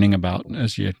you're learning about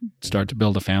as you start to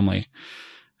build a family.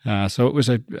 So it was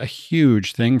a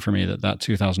huge thing for me that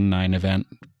 2009 event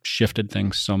shifted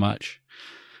things so much.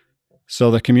 So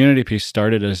the community piece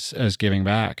started as giving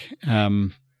back.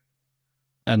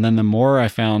 And then the more I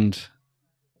found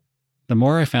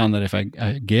that if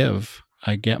I give,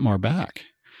 I get more back.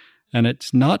 And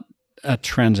it's not a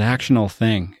transactional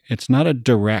thing. It's not a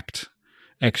direct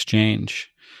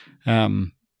exchange.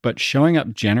 But showing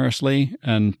up generously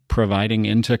and providing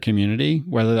into community,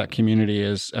 whether that community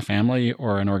is a family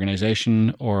or an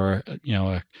organization or,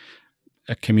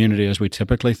 a community as we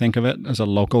typically think of it, as a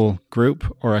local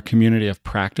group or a community of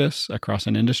practice across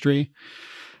an industry,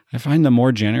 I find the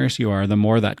more generous you are, the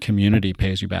more that community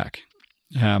pays you back.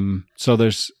 So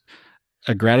there's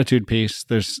a gratitude piece.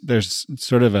 There's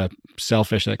sort of a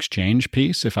selfish exchange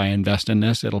piece. If I invest in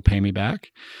this, it'll pay me back.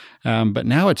 But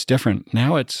now it's different.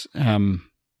 Now it's, I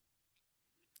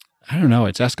don't know,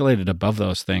 it's escalated above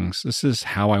those things. This is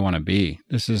how I want to be.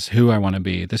 This is who I want to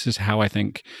be. This is how I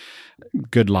think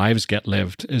good lives get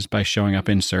lived, is by showing up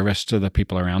in service to the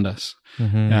people around us.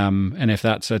 Mm-hmm. And if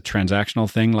that's a transactional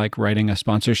thing like writing a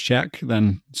sponsor's check,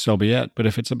 then so be it. But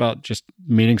if it's about just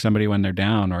meeting somebody when they're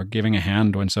down, or giving a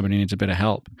hand when somebody needs a bit of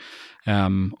help,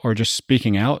 or just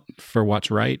speaking out for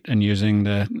what's right and using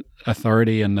the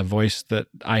authority and the voice that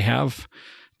I have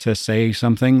to say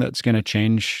something that's going to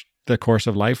change the course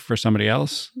of life for somebody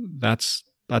else, that's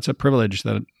a privilege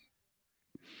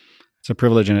it's a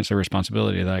privilege and it's a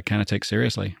responsibility that I kind of take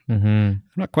seriously. Mm-hmm. I'm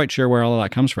not quite sure where all of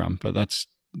that comes from, but that's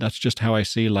just how I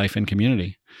see life in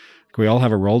community. We all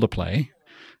have a role to play.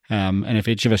 And if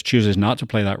each of us chooses not to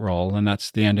play that role, then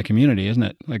that's the end of community, isn't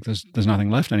it? Like there's nothing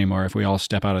left anymore if we all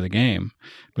step out of the game.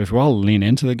 But if we all lean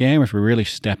into the game, if we really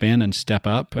step in and step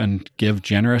up and give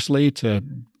generously to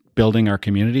building our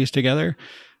communities together,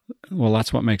 well,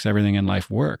 that's what makes everything in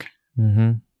life work.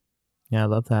 Mm-hmm. Yeah, I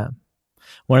love that.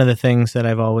 One of the things that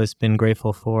I've always been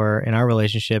grateful for in our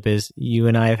relationship is you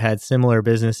and I have had similar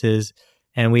businesses,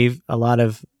 and a lot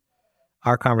of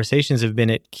our conversations have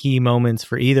been at key moments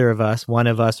for either of us, one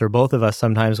of us or both of us,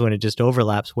 sometimes when it just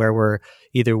overlaps, where we're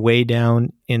either way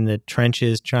down in the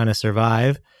trenches trying to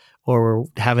survive, or we're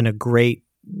having a great,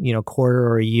 quarter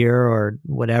or a year or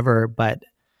whatever. But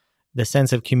the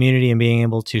sense of community and being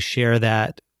able to share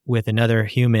that with another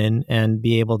human and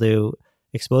be able to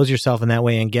expose yourself in that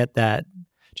way and get that,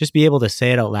 just be able to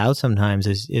say it out loud sometimes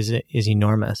is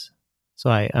enormous. So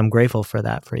I'm grateful for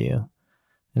that for you.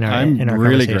 I'm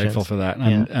really grateful for that.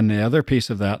 And the other piece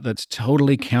of that that's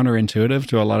totally counterintuitive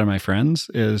to a lot of my friends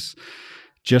is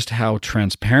just how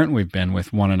transparent we've been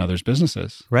with one another's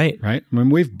businesses. Right. I mean,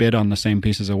 we've bid on the same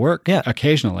pieces of work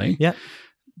occasionally. Yeah.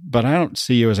 But I don't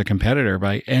see you as a competitor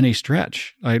by any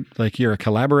stretch. Like you're a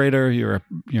collaborator, you're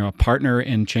a partner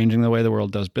in changing the way the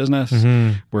world does business.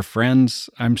 Mm-hmm. We're friends.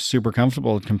 I'm super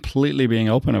comfortable completely being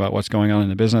open about what's going on in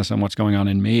the business and what's going on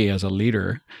in me as a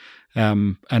leader.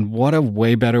 And what a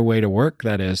way better way to work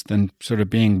that is than sort of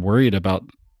being worried about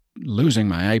losing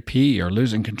my IP or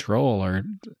losing control or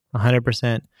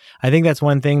 100%. I think that's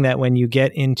one thing that when you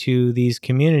get into these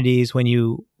communities,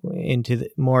 into the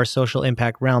more social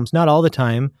impact realms, not all the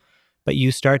time, but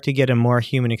you start to get a more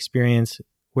human experience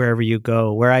wherever you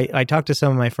go. Where I talk to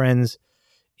some of my friends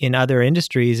in other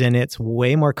industries, and it's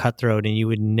way more cutthroat, and you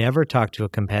would never talk to a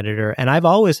competitor. And I've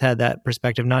always had that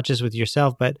perspective, not just with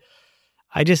yourself, but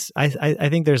I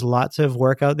think there's lots of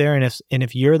work out there, and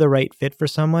if you're the right fit for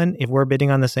someone, if we're bidding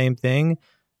on the same thing,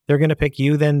 they're going to pick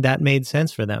you. Then that made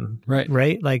sense for them,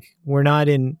 right? Like we're not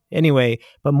in anyway,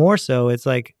 but more so, it's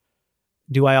like,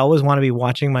 do I always want to be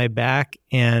watching my back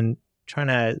and trying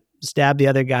to stab the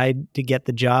other guy to get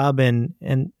the job? And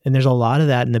there's a lot of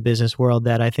that in the business world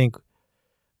that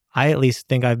I at least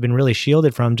think I've been really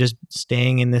shielded from, just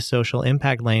staying in this social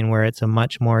impact lane where it's a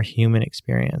much more human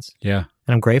experience. Yeah.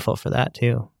 And I'm grateful for that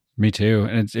too. Me too.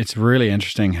 And it's really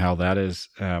interesting how that is,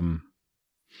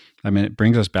 it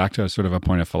brings us back to a sort of a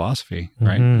point of philosophy,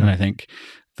 right? Mm-hmm. And I think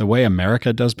the way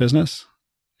America does business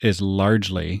is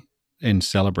largely in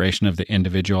celebration of the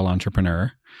individual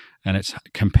entrepreneur, and it's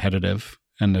competitive,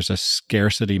 and there's a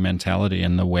scarcity mentality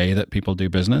in the way that people do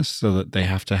business so that they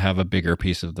have to have a bigger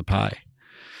piece of the pie.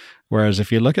 Whereas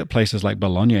if you look at places like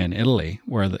Bologna in Italy,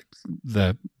 where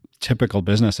the typical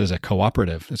business is a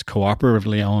cooperative, it's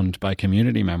cooperatively owned by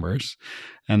community members,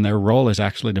 and their role is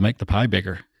actually to make the pie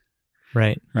bigger.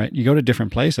 Right. You go to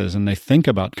different places and they think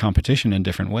about competition in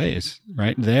different ways,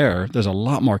 right? There's a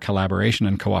lot more collaboration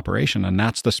and cooperation, and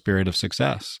that's the spirit of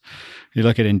success. You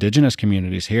look at indigenous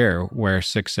communities here where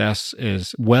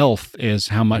wealth is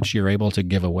how much you're able to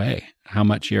give away, how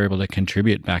much you're able to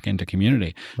contribute back into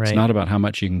community. Right. It's not about how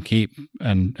much you can keep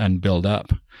and build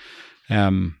up.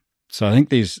 So I think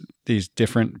these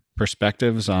different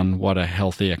perspectives on what a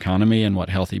healthy economy and what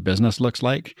healthy business looks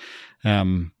like,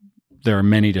 there are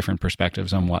many different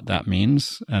perspectives on what that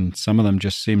means, and some of them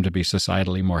just seem to be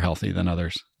societally more healthy than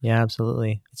others. Yeah,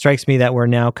 absolutely. It strikes me that we're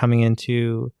now coming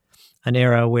into an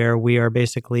era where we are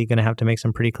basically going to have to make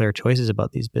some pretty clear choices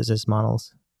about these business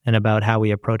models and about how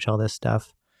we approach all this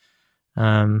stuff,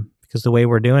 because the way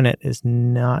we're doing it is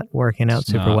not working out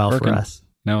super well for us.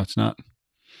 No, it's not.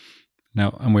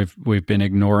 No, and we've been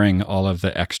ignoring all of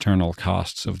the external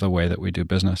costs of the way that we do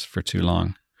business for too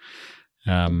long.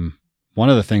 One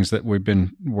of the things that we've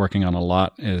been working on a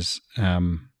lot is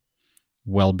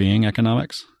well-being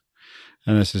economics.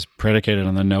 And this is predicated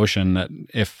on the notion that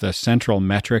if the central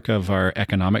metric of our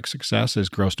economic success is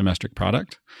gross domestic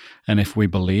product, and if we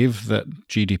believe that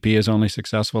GDP is only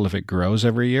successful if it grows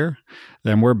every year,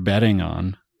 then we're betting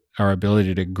on our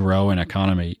ability to grow an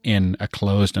economy in a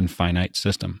closed and finite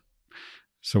system.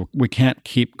 So we can't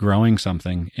keep growing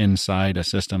something inside a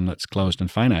system that's closed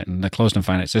and finite. And the closed and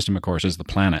finite system, of course, is the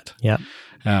planet. Yeah.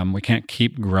 We can't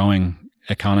keep growing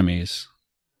economies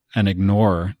and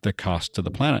ignore the cost to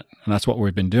the planet. And that's what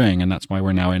we've been doing. And that's why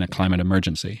we're now in a climate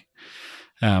emergency.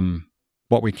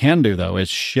 What we can do, though, is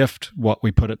shift what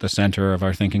we put at the center of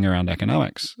our thinking around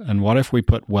economics. And what if we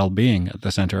put well-being at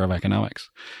the center of economics?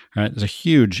 Right? There's a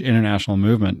huge international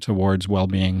movement towards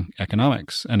well-being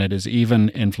economics, and it is even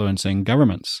influencing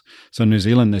governments. So New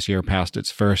Zealand this year passed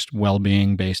its first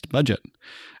well-being-based budget,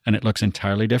 and it looks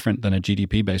entirely different than a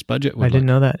GDP-based budget would. I didn't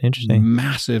know that. Interesting.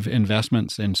 Massive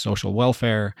investments in social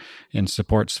welfare, in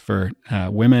supports for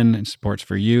women, in supports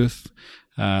for youth,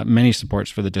 many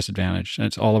supports for the disadvantaged. And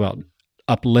it's all about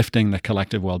uplifting the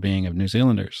collective well-being of New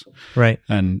Zealanders. Right.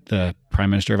 And the Prime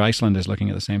Minister of Iceland is looking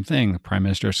at the same thing. The Prime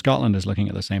Minister of Scotland is looking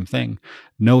at the same thing.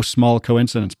 No small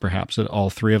coincidence, perhaps, that all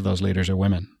three of those leaders are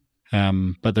women.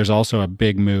 But there's also a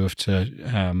big move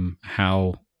to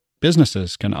how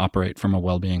businesses can operate from a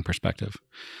well-being perspective.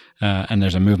 And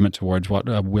there's a movement towards what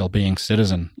a well-being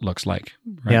citizen looks like.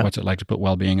 Right? Yeah. What's it like to put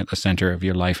well-being at the center of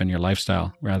your life and your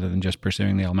lifestyle rather than just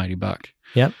pursuing the almighty buck?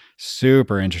 Yep.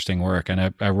 Super interesting work,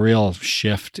 and a real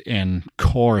shift in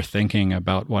core thinking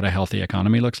about what a healthy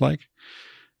economy looks like.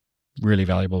 Really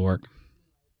valuable work.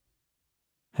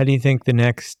 How do you think the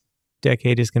next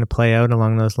decade is going to play out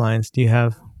along those lines? Do you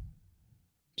have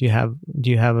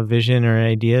a vision or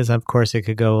ideas? Of course, it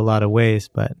could go a lot of ways,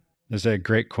 but there's a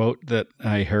great quote that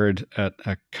I heard at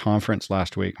a conference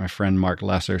last week. My friend Mark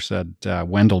Lesser said,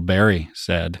 Wendell Berry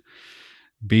said,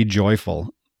 "Be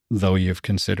joyful, though you've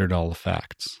considered all the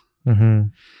facts." Mm-hmm.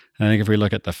 And I think if we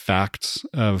look at the facts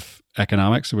of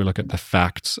economics, if we look at the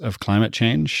facts of climate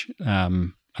change, I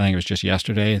think it was just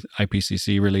yesterday,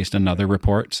 IPCC released another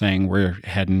report saying we're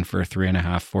heading for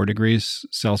 3.5, 4 degrees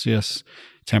Celsius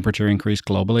temperature increase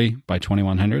globally by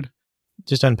 2100.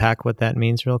 Just unpack what that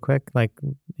means real quick, like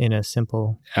in a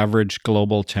simple... Average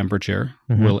global temperature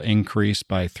will increase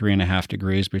by 3.5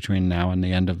 degrees between now and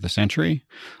the end of the century.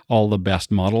 All the best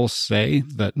models say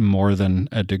that more than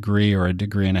a degree or a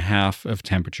degree and a half of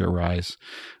temperature rise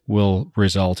will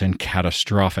result in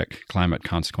catastrophic climate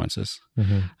consequences.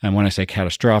 And when I say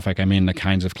catastrophic, I mean the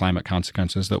kinds of climate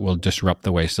consequences that will disrupt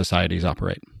the way societies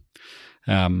operate.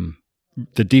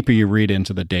 The deeper you read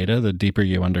into the data, the deeper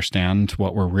you understand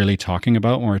what we're really talking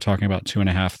about when we're talking about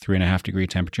 2.5, 3.5 degree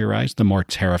temperature rise, the more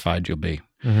terrified you'll be.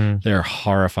 They're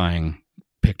horrifying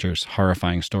pictures,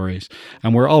 horrifying stories.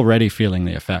 And we're already feeling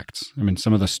the effects. I mean,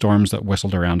 some of the storms that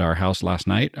whistled around our house last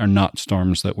night are not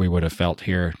storms that we would have felt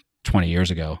here 20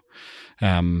 years ago.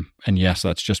 And yes,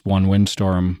 that's just one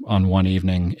windstorm on one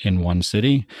evening in one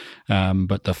city.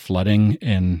 But the flooding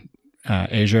in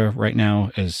Asia right now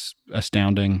is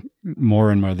astounding. More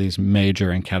and more of these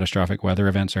major and catastrophic weather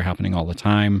events are happening all the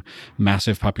time.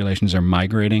 Massive populations are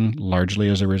migrating, largely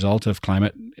as a result of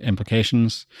climate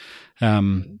implications.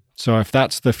 So if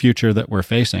that's the future that we're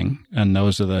facing, and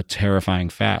those are the terrifying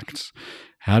facts,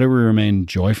 how do we remain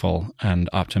joyful and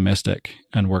optimistic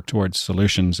and work towards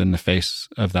solutions in the face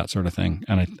of that sort of thing?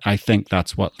 And I think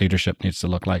that's what leadership needs to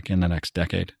look like in the next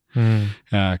decade.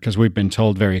 Because we've been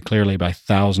told very clearly by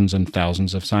thousands and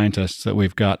thousands of scientists that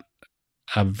we've got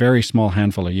a very small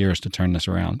handful of years to turn this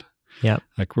around. Yeah.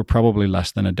 Like we're probably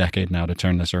less than a decade now to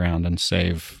turn this around and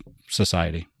save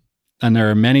society. And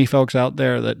there are many folks out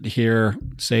there that hear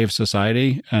save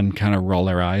society and kind of roll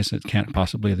their eyes. It can't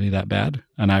possibly be that bad.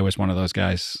 And I was one of those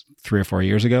guys 3 or 4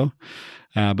 years ago.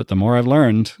 But the more I've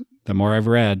learned, the more I've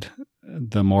read,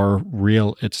 the more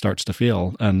real it starts to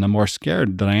feel, and the more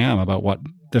scared that I am about what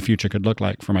the future could look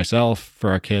like for myself,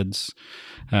 for our kids,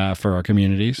 for our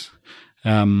communities.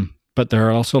 But there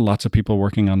are also lots of people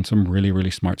working on some really,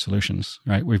 really smart solutions,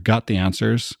 right? We've got the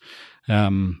answers.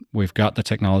 We've got the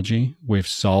technology. We've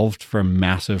solved for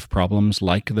massive problems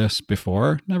like this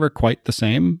before. Never quite the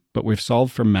same, but we've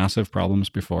solved for massive problems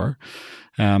before.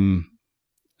 And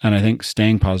I think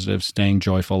staying positive, staying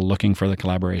joyful, looking for the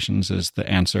collaborations is the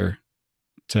answer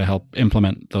to help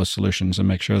implement those solutions and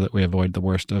make sure that we avoid the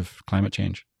worst of climate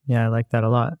change. Yeah, I like that a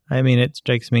lot. I mean, it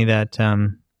strikes me that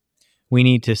we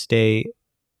need to stay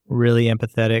really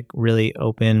empathetic, really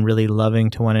open, really loving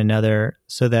to one another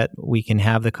so that we can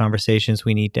have the conversations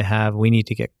we need to have. We need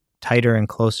to get tighter and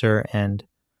closer and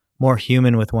more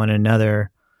human with one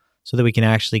another so that we can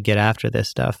actually get after this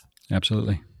stuff.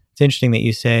 Absolutely. It's interesting that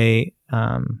you say,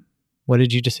 what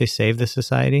did you just say, save the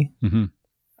society?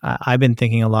 I've been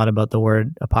thinking a lot about the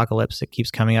word apocalypse. It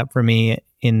keeps coming up for me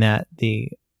in that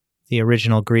the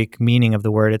original Greek meaning of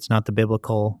the word, it's not the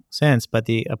biblical sense, but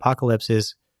the apocalypse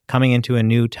is coming into a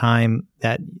new time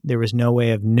that there was no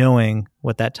way of knowing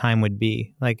what that time would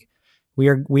be. Like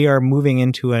we are moving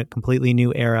into a completely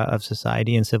new era of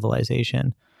society and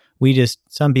civilization.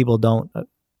 Some people don't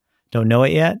know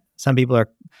it yet. Some people are,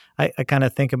 I kind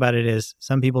of think about it as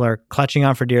some people are clutching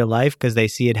on for dear life because they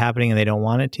see it happening and they don't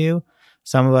want it to.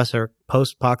 Some of us are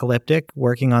post-apocalyptic,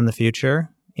 working on the future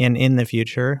and in the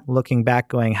future, looking back,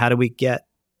 going, how do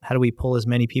we pull as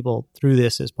many people through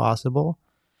this as possible?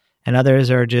 And others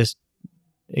are just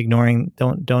ignoring,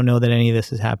 don't know that any of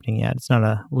this is happening yet. It's not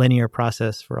a linear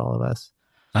process for all of us.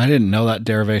 I didn't know that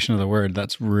derivation of the word.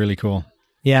 That's really cool.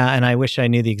 Yeah, and I wish I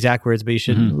knew the exact words, but you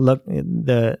should look.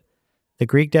 The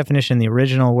Greek definition, the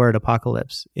original word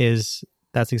apocalypse,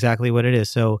 that's exactly what it is.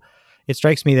 So it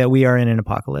strikes me that we are in an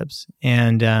apocalypse.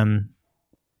 And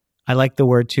I like the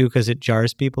word too because it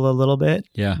jars people a little bit.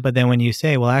 Yeah. But then when you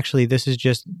say, well, actually, this is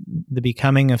just the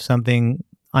becoming of something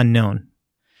unknown.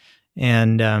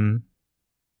 And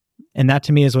that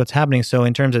to me is what's happening. So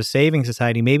in terms of saving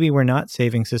society, maybe we're not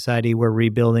saving society, we're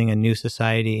rebuilding a new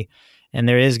society. And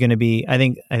there is going to be, I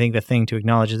think the thing to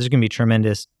acknowledge is there's going to be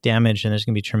tremendous damage and there's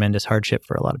going to be tremendous hardship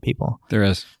for a lot of people. There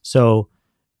is. So,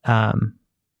 how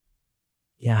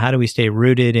do we stay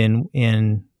rooted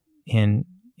in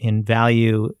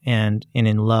value and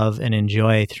in love and in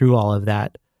joy through all of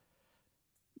that?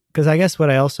 Because I guess what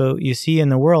you see in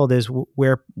the world is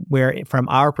where from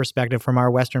our perspective, from our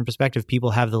Western perspective,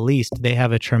 people have the least, they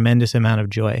have a tremendous amount of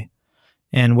joy.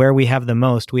 And where we have the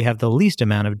most, we have the least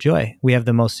amount of joy. We have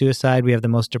the most suicide, we have the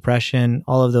most depression,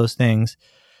 all of those things.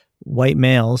 White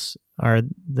males are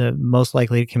the most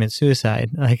likely to commit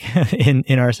suicide, like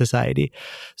in our society.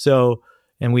 So,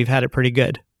 and we've had it pretty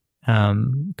good,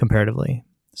 comparatively.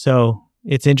 So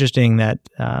it's interesting that,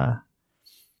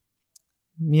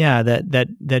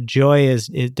 that joy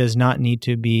does not need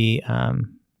to be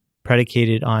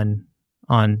predicated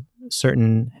on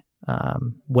certain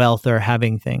wealth or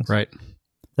having things. Right.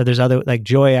 That there's other, like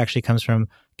joy actually comes from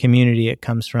community. It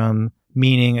comes from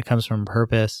meaning. It comes from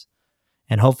purpose.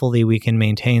 And hopefully we can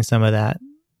maintain some of that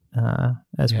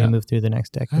as we move through the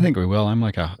next decade. I think we will. I'm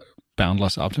like a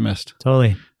boundless optimist.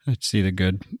 Totally. I see the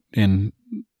good in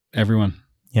everyone.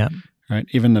 Yeah. Right.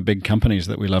 Even the big companies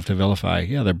that we love to vilify,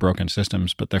 they're broken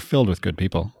systems, but they're filled with good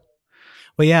people.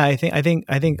 Well, yeah, I think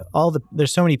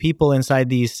there's so many people inside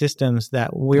these systems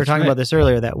that we were talking about this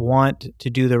earlier that want to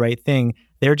do the right thing.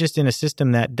 They're just in a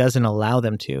system that doesn't allow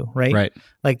them to, right? Right.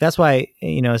 Like that's why,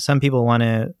 some people want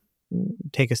to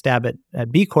take a stab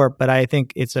at B Corp, but I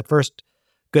think it's a first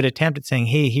good attempt at saying,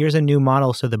 hey, here's a new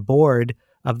model. So the board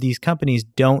of these companies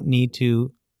don't need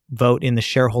to vote in the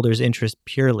shareholders' interest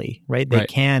purely, right? They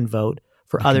can vote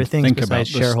for other things besides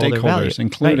shareholder value,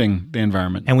 including the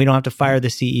environment. And we don't have to fire the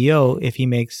CEO if he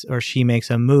makes or she makes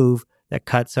a move that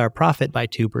cuts our profit by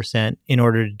 2% in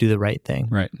order to do the right thing.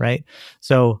 Right.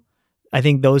 So I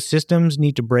think those systems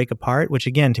need to break apart, which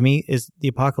again, to me is the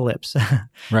apocalypse,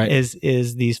 right?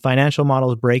 Is these financial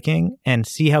models breaking and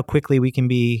see how quickly we can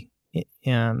be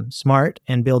smart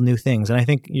and build new things. And I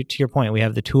think to your point, we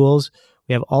have the tools,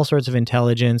 we have all sorts of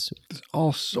intelligence. There's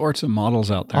all sorts of models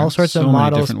out there. All sorts of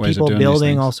models, people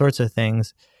building all sorts of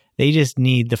things. They just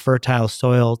need the fertile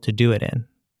soil to do it in.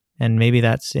 And maybe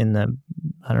that's in the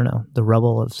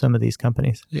rubble of some of these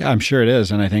companies. Yeah, I'm sure it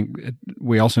is. And I think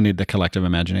we also need the collective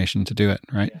imagination to do it,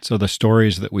 right? So the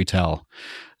stories that we tell,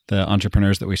 the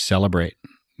entrepreneurs that we celebrate,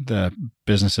 the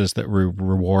businesses that we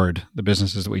reward, the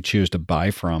businesses that we choose to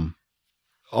buy from,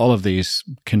 all of these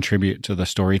contribute to the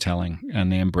storytelling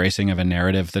and the embracing of a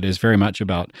narrative that is very much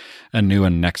about a new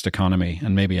and next economy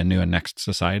and maybe a new and next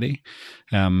society.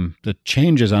 The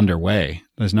change is underway.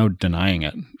 There's no denying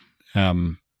it.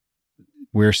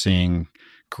 We're seeing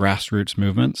grassroots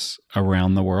movements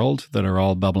around the world that are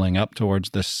all bubbling up towards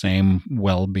this same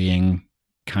well-being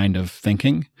kind of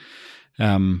thinking.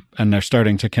 And they're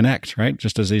starting to connect, right?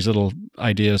 Just as these little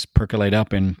ideas percolate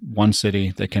up in one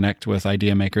city, they connect with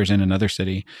idea makers in another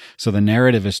city. So the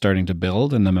narrative is starting to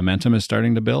build and the momentum is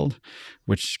starting to build,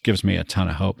 which gives me a ton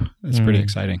of hope. It's pretty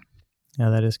exciting. Yeah,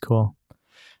 that is cool.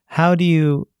 How do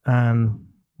you,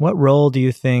 what role do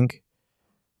you think,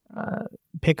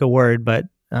 pick a word, but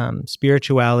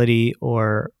spirituality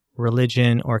or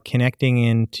religion or connecting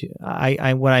into,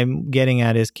 what I'm getting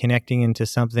at is connecting into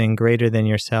something greater than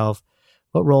yourself.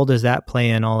 What role does that play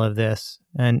in all of this?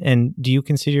 And do you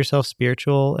consider yourself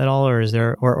spiritual at all, or is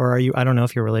there, or are you? I don't know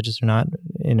if you're religious or not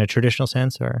in a traditional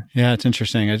sense, or. Yeah, it's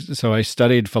interesting. So I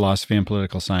studied philosophy and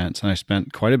political science, and I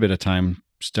spent quite a bit of time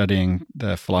studying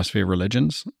the philosophy of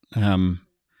religions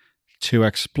to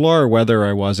explore whether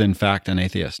I was in fact an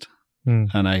atheist.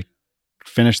 And I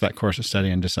finished that course of study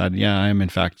and decided, I am in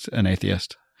fact an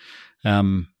atheist.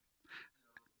 Can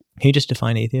you just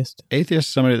define atheist? Atheist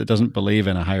is somebody that doesn't believe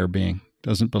in a higher being.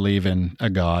 Doesn't believe in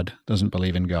a God, doesn't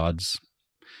believe in gods.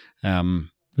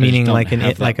 Meaning like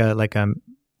a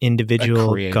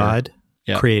individual God,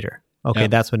 creator. Okay,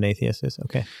 that's what an atheist is.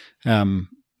 Okay. Now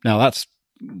that's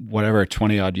whatever,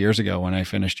 20 odd years ago when I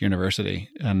finished university.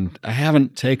 And I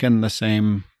haven't taken the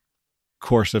same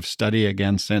course of study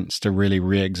again since to really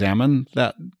re-examine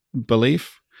that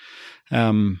belief.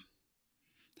 I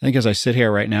think as I sit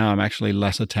here right now, I'm actually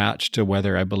less attached to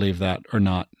whether I believe that or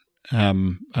not. I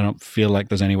don't feel like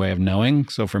there's any way of knowing.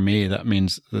 So for me, that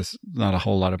means there's not a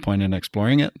whole lot of point in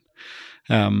exploring it,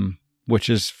 which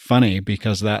is funny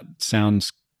because that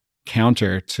sounds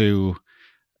counter to,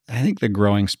 I think, the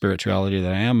growing spirituality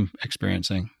that I am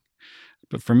experiencing.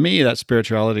 But for me, that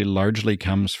spirituality largely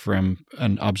comes from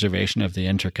an observation of the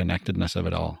interconnectedness of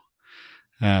it all.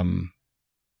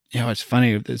 It's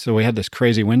funny. So we had this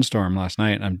crazy windstorm last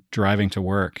night, and I'm driving to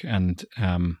work, and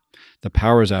the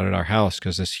power was out at our house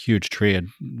because this huge tree had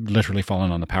literally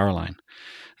fallen on the power line.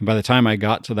 And by the time I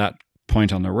got to that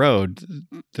point on the road,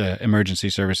 the emergency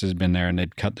services had been there and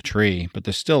they'd cut the tree, but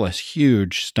there's still this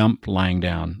huge stump lying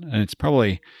down. And it's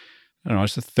probably, I don't know,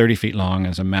 it's 30 feet long.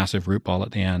 There's a massive root ball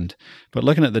at the end. But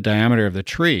looking at the diameter of the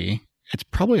tree, it's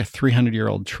probably a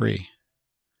 300-year-old tree.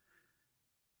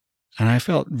 And I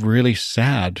felt really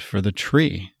sad for the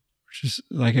tree, which is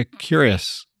like a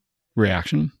curious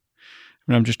reaction.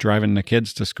 When I'm just driving the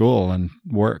kids to school and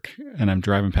work, and I'm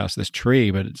driving past this tree,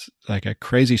 but it's like a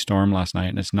crazy storm last night,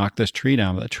 and it's knocked this tree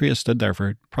down. But that tree has stood there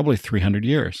for probably 300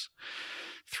 years.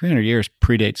 300 years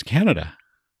predates Canada.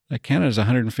 Like, Canada's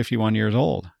 151 years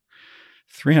old.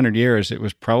 300 years, it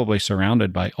was probably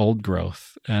surrounded by old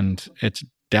growth, and it's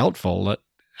doubtful that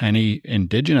any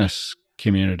Indigenous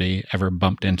community ever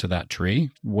bumped into that tree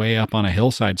way up on a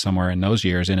hillside somewhere in those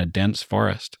years in a dense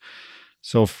forest.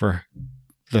 So for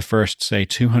the first, say,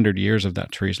 200 years of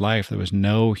that tree's life, there was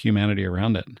no humanity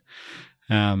around it.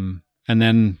 And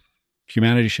then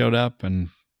humanity showed up and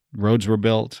roads were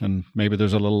built, and maybe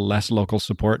there's a little less local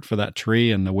support for that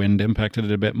tree, and the wind impacted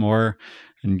it a bit more,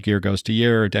 and year goes to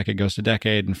year, decade goes to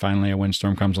decade, and finally a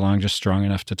windstorm comes along just strong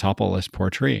enough to topple this poor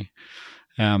tree.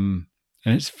 And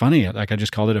it's funny, like, I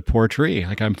just called it a poor tree.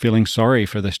 Like, I'm feeling sorry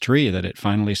for this tree that it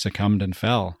finally succumbed and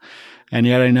fell. And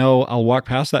yet I know I'll walk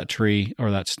past that tree or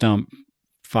that stump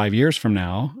 5 years from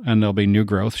now, and there'll be new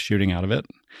growth shooting out of it.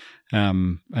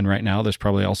 And right now there's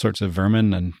probably all sorts of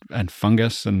vermin and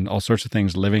fungus and all sorts of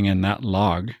things living in that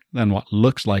log than what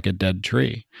looks like a dead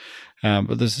tree.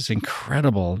 But there's this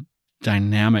incredible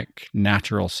dynamic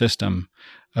natural system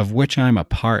of which I'm a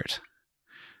part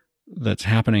that's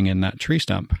happening in that tree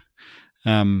stump.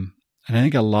 And I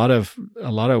think a lot of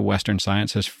Western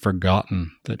science has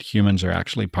forgotten that humans are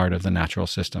actually part of the natural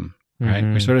system. Right?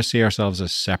 Mm-hmm. We sort of see ourselves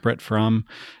as separate from,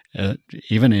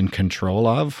 even in control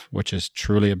of, which is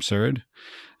truly absurd.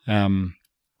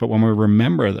 But when we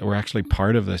remember that we're actually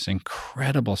part of this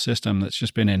incredible system that's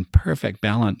just been in perfect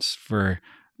balance for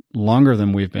longer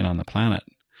than we've been on the planet,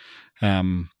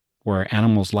 where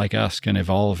animals like us can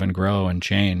evolve and grow and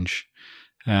change,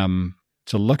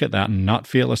 to look at that and not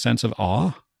feel a sense of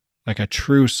awe, like a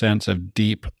true sense of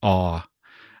deep awe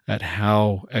at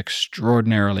how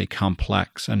extraordinarily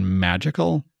complex and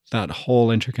magical that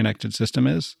whole interconnected system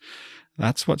is.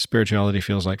 That's what spirituality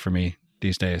feels like for me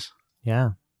these days.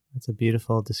 Yeah, that's a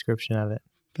beautiful description of it.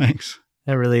 Thanks.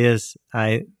 It really is.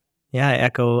 I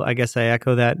echo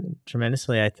that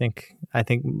tremendously. I think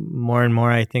more and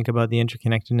more I think about the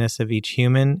interconnectedness of each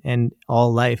human and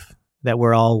all life, that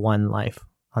we're all one life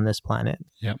on this planet.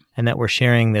 Yep. And that we're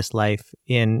sharing this life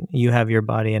in, you have your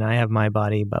body and I have my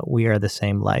body, but we are the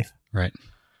same life. Right.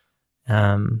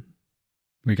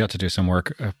 We got to do some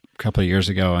work a couple of years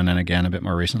ago, and then again a bit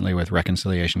more recently with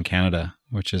Reconciliation Canada,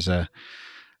 which is a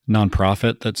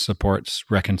nonprofit that supports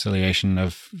reconciliation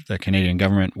of the Canadian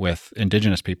government with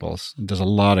Indigenous peoples. It does a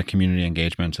lot of community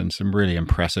engagement and some really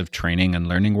impressive training and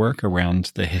learning work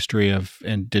around the history of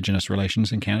Indigenous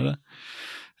relations in Canada.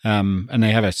 And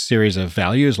they have a series of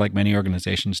values like many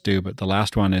organizations do, but the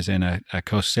last one is in a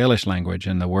Coast Salish language,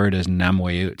 and the word is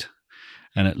Namwayut,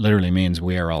 and it literally means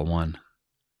we are all one.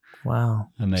 Wow.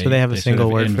 And so they have a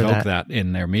single word for that. They invoke that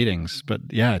in their meetings. But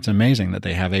yeah, it's amazing that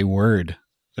they have a word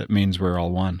that means we're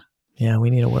all one. Yeah,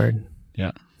 we need a word.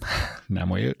 Yeah.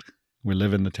 Namwayut. We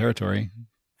live in the territory.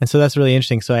 And so that's really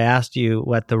interesting. So I asked you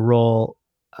what the role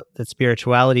that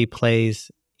spirituality plays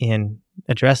in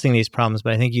addressing these problems,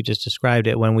 but I think you just described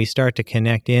it. When we start to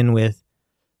connect in with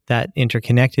that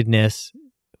interconnectedness,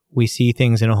 we see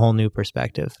things in a whole new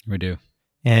perspective. We do.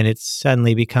 And it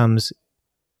suddenly becomes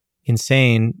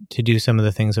insane to do some of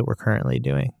the things that we're currently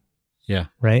doing. Yeah.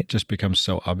 Right? It just becomes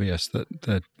so obvious that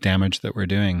the damage that we're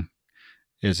doing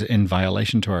is in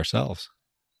violation to ourselves.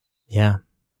 Yeah.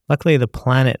 Luckily, the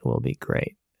planet will be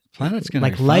great. Planet's going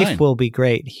to be fine. Life will be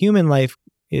great. Human life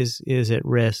is at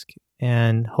risk.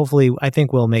 And hopefully, I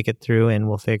think we'll make it through and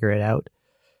we'll figure it out.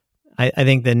 I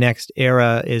think the next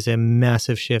era is a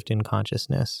massive shift in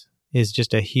consciousness, is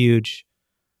just a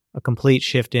complete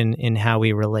shift in how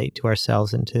we relate to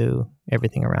ourselves and to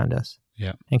everything around us.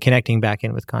 Yeah. And connecting back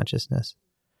in with consciousness.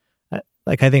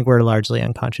 I think we're largely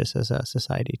unconscious as a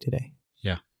society today.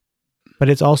 Yeah. But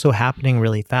it's also happening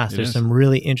really fast. There's some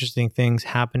really interesting things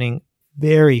happening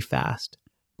very fast.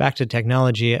 Back to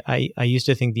technology, I used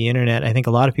to think I think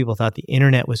a lot of people thought the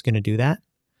internet was going to do that.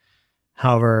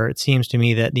 However, it seems to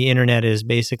me that the internet is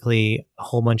basically a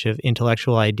whole bunch of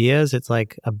intellectual ideas. It's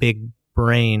like a big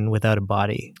brain without a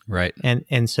body. Right.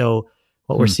 And so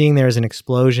what we're seeing there is an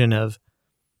explosion of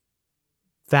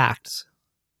facts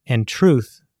and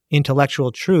truth,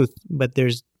 intellectual truth, but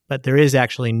there is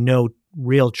actually no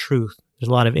real truth. There's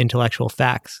a lot of intellectual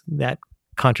facts that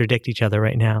contradict each other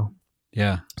right now.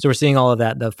 Yeah. So we're seeing all of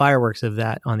that, the fireworks of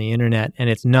that on the internet, and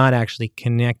it's not actually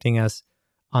connecting us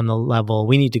on the level.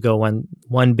 We need to go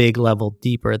one big level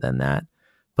deeper than that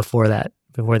before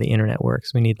the internet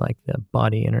works. We need like the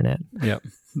body internet. Yeah.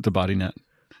 The body net.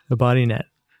 The body net.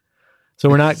 So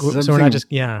we're not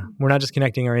just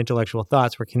connecting our intellectual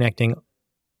thoughts. We're connecting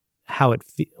how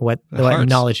what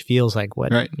knowledge feels like.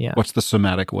 Right. Yeah. What's the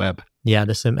somatic web? Yeah,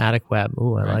 the somatic web.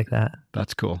 Ooh, I like that.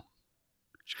 That's cool.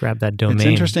 Just grab that domain. It's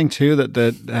interesting too that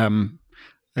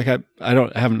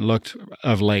I haven't looked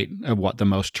of late at what the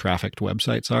most trafficked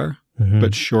websites are,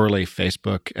 but surely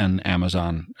Facebook and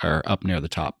Amazon are up near the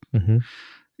top.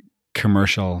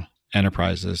 Commercial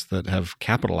enterprises that have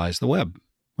capitalized the web,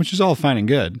 which is all fine and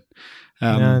good.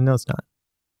 No, it's not.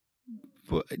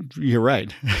 You're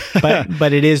right.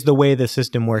 but it is the way the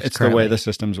system works. It's currently. the way the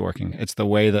system's working. It's the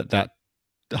way that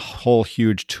whole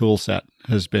huge tool set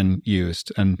has been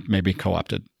used and maybe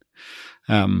co-opted.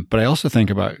 But I also think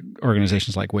about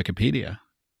organizations like Wikipedia,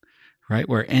 right?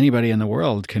 Where anybody in the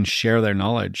world can share their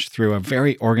knowledge through a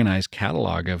very organized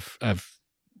catalog of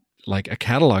like a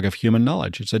catalog of human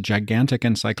knowledge. It's a gigantic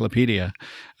encyclopedia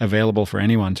available for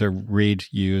anyone to read,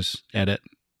 use, edit,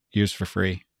 use for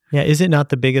free. Yeah. Is it not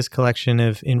the biggest collection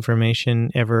of information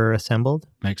ever assembled?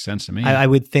 Makes sense to me. I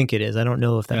would think it is. I don't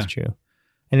know if that's true.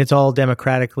 And it's all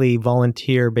democratically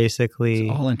volunteer, basically.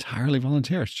 It's all entirely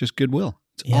volunteer. It's just goodwill.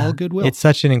 It's all goodwill. It's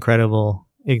such an incredible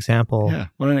example. Yeah.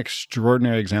 What an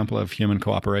extraordinary example of human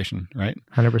cooperation, right?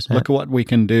 100%. Look at what we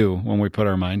can do when we put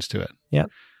our minds to it. Yep.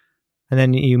 And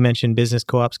then you mentioned business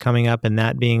co-ops coming up, and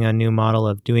that being a new model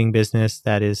of doing business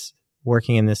that is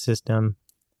working in this system,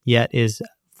 yet is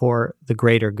for the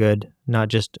greater good, not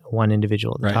just one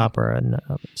individual at the top or a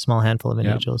small handful of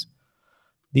individuals.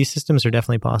 These systems are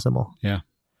definitely possible. Yeah.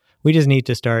 We just need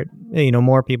to start,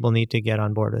 more people need to get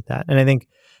on board with that. And I think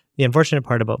the unfortunate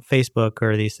part about Facebook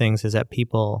or these things is that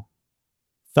people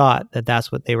thought that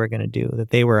that's what they were going to do, that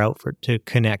they were out to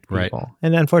connect people. Right.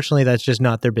 And unfortunately, that's just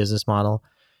not their business model.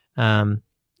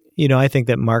 I think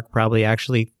that Mark probably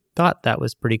actually thought that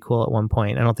was pretty cool at one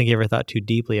point. I don't think he ever thought too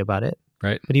deeply about it.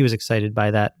 Right. But he was excited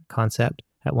by that concept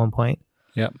at one point.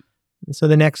 Yep. So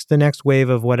the next wave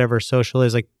of whatever social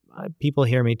is, like people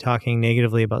hear me talking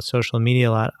negatively about social media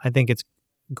a lot. I think it's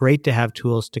great to have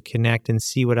tools to connect and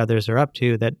see what others are up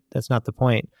to. That's not the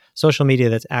point. Social media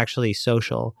that's actually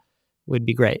social would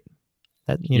be great.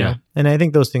 Know, and I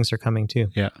think those things are coming too.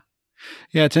 Yeah.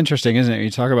 Yeah, it's interesting, isn't it? You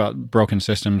talk about broken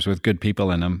systems with good people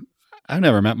in them. I've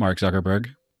never met Mark Zuckerberg.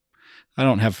 I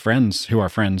don't have friends who are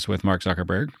friends with Mark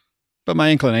Zuckerberg, but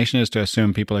my inclination is to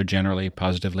assume people are generally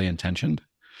positively intentioned.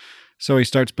 So he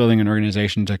starts building an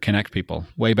organization to connect people.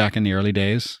 Way back in the early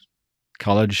days,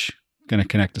 college, going to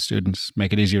connect the students,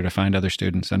 make it easier to find other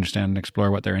students, understand and explore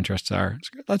what their interests are.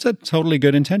 That's a totally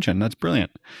good intention. That's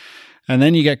brilliant. And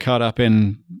then you get caught up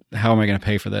in, how am I going to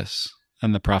pay for this?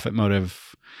 And the profit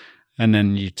motive. And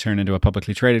then you turn into a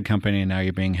publicly traded company, and now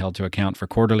you're being held to account for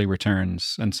quarterly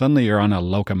returns. And suddenly you're on a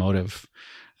locomotive.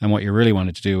 And what you really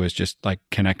wanted to do is just like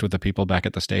connect with the people back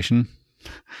at the station.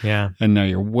 Yeah. And now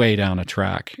you're way down a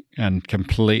track and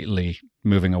completely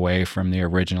moving away from the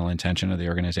original intention of the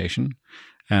organization.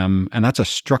 And that's a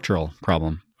structural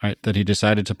problem, right? That he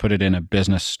decided to put it in a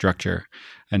business structure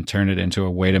and turn it into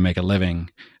a way to make a living,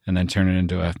 and then turn it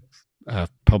into a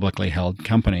publicly held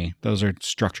company. Those are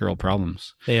structural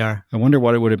problems. They are. I wonder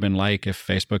what it would have been like if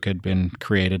Facebook had been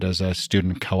created as a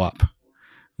student co-op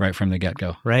right from the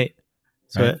get-go. Right.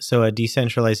 So a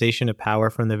decentralization of power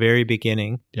from the very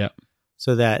beginning. Yeah.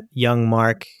 So that young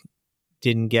Mark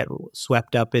didn't get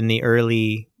swept up in the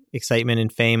early excitement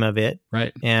and fame of it.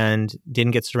 Right. And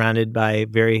didn't get surrounded by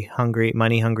very hungry,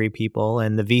 money-hungry people.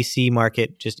 And the VC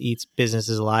market just eats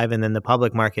businesses alive. And then the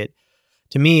public market,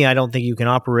 to me, I don't think you can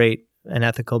operate an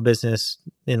ethical business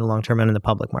in the long term and in the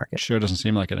public market. Sure doesn't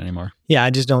seem like it anymore. Yeah,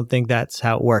 I just don't think that's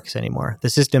how it works anymore. The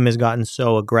system has gotten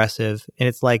so aggressive, and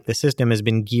it's like the system has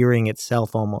been gearing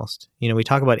itself almost. We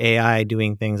talk about AI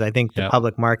doing things. I think the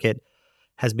public market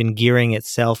has been gearing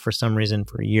itself for some reason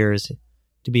for years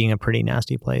to being a pretty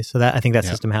nasty place. So that I think that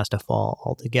system has to fall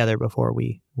altogether before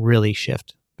we really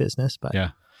shift business. But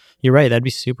you're right. That'd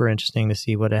be super interesting to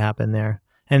see what had happened there.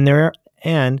 And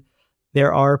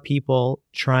there are people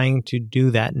trying to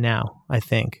do that now, I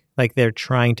think. Like they're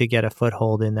trying to get a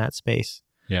foothold in that space.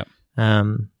 Yeah.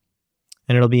 And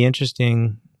it'll be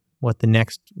interesting what the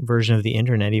next version of the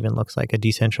internet even looks like, a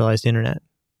decentralized internet.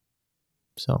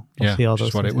 So we'll see all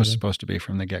those things. What it was supposed to be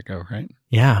from the get-go, right?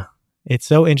 Yeah. It's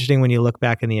so interesting when you look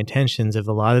back on the intentions of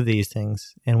a lot of these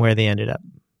things and where they ended up.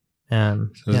 I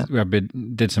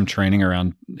did some training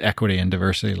around equity and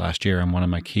diversity last year, and one of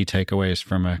my key takeaways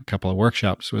from a couple of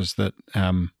workshops was that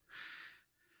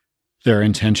there are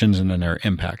intentions and then there are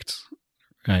impacts,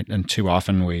 right? And too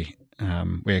often we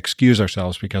excuse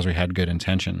ourselves because we had good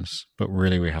intentions, but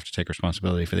really we have to take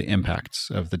responsibility for the impacts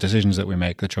of the decisions that we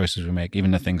make, the choices we make,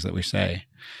 even the things that we say.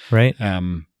 Right.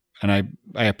 And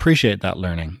I appreciate that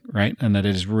learning, right? And that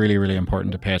it is really, really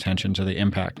important to pay attention to the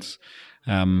impacts.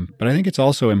 But I think it's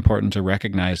also important to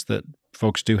recognize that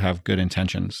folks do have good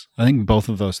intentions. I think both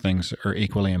of those things are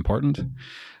equally important.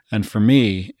 And for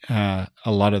me, a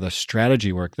lot of the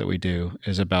strategy work that we do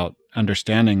is about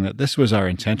understanding that this was our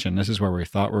intention. This is where we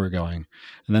thought we were going.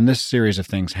 And then this series of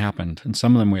things happened. And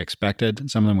some of them we expected,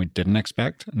 and some of them we didn't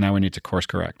expect. And now we need to course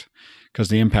correct because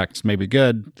the impacts may be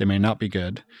good. They may not be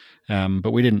good.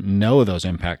 But we didn't know those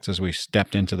impacts as we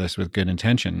stepped into this with good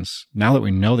intentions. Now that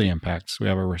we know the impacts, we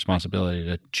have a responsibility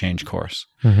to change course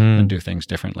and do things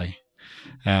differently.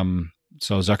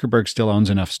 So Zuckerberg still owns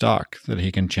enough stock that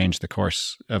he can change the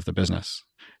course of the business.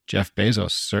 Jeff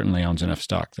Bezos certainly owns enough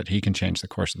stock that he can change the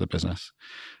course of the business.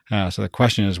 So the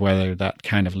question is whether that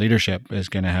kind of leadership is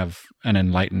going to have an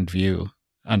enlightened view,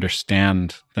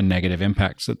 understand the negative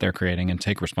impacts that they're creating and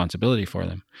take responsibility for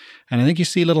them. And I think you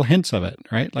see little hints of it,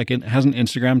 right? Like hasn't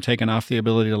Instagram taken off the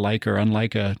ability to like or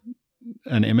unlike an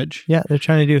image? Yeah, they're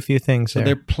trying to do a few things. So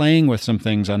they're playing with some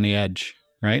things on the edge,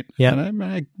 right? Yeah. And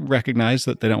I recognize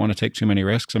that they don't want to take too many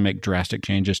risks and make drastic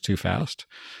changes too fast.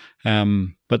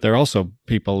 But they're also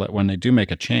people that when they do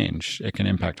make a change, it can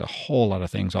impact a whole lot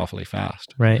of things awfully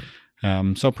fast. Right.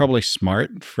 So probably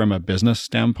smart from a business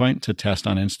standpoint to test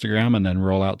on Instagram and then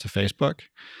roll out to Facebook.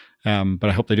 But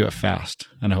I hope they do it fast,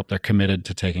 and I hope they're committed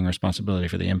to taking responsibility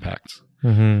for the impacts.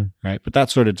 Right. But that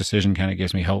sort of decision kind of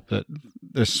gives me hope that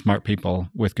there's smart people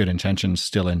with good intentions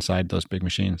still inside those big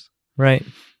machines. Right.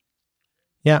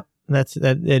 Yeah,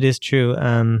 it is true.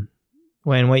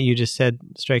 When what you just said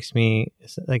strikes me,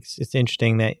 it's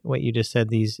interesting that what you just said,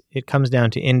 it comes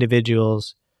down to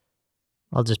individuals,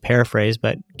 I'll just paraphrase,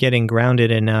 but getting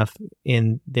grounded enough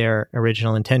in their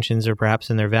original intentions or perhaps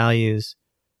in their values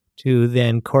to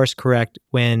then course correct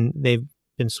when they've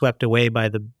been swept away by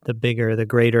the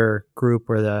greater group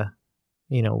or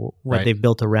what they've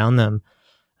built around them.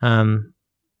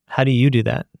 How do you do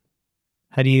that?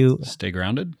 How do you stay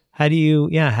grounded? How do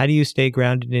you stay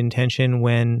grounded in intention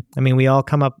when, we all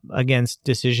come up against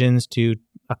decisions to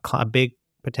a big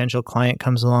potential client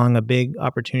comes along, a big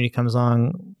opportunity comes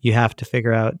along. You have to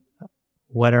figure out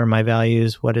what are my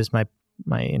values, what is my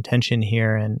intention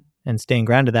here, and staying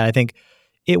grounded. That I think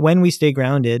when we stay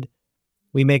grounded,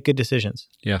 we make good decisions.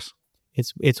 Yes,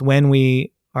 it's when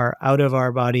we are out of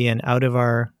our body and out of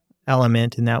our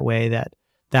element in that way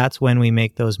that's when we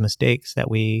make those mistakes that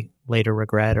we later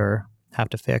regret or have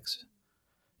to fix.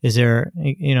 Is there,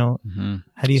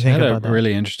 how do you think about that? I had a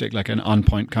really interesting, an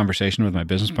on-point conversation with my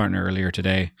business partner earlier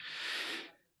today.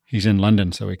 He's in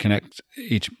London, so we connect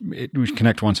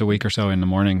once a week or so in the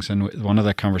mornings. And one of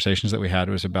the conversations that we had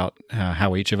was about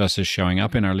how each of us is showing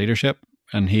up in our leadership.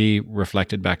 And he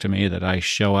reflected back to me that I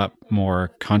show up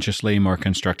more consciously, more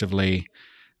constructively,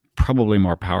 probably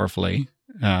more powerfully,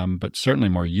 but certainly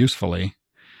more usefully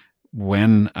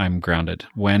when I'm grounded,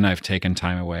 when I've taken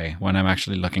time away, when I'm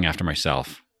actually looking after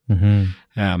myself. So,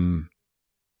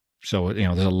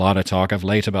 there's a lot of talk of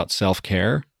late about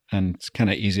self-care, and it's kind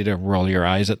of easy to roll your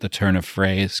eyes at the turn of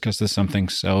phrase because there's something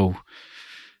so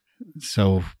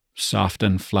soft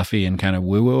and fluffy and kind of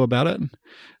woo-woo about it.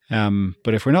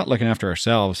 But if we're not looking after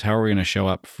ourselves, how are we going to show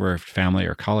up for family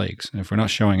or colleagues? And if we're not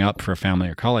showing up for family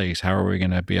or colleagues, how are we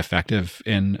going to be effective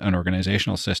in an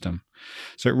organizational system?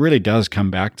 So it really does come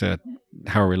back to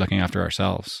how are we looking after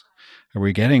ourselves? Are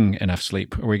we getting enough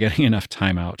sleep? Are we getting enough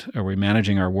time out? Are we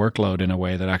managing our workload in a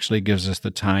way that actually gives us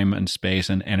the time and space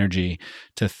and energy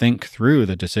to think through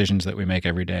the decisions that we make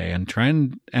every day and try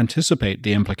and anticipate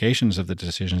the implications of the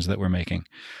decisions that we're making?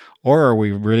 Or are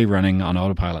we really running on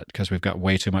autopilot because we've got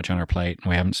way too much on our plate and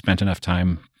we haven't spent enough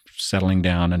time settling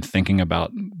down and thinking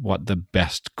about what the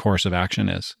best course of action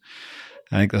is?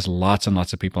 I think there's lots and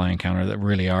lots of people I encounter that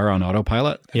really are on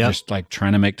autopilot, just like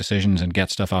trying to make decisions and get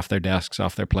stuff off their desks,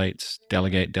 off their plates,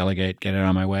 delegate, get it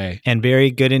on my way. And very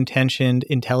good intentioned,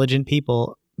 intelligent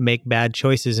people make bad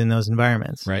choices in those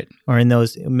environments. Right. Or in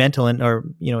those mental or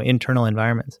internal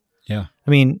environments. Yeah. I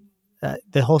mean,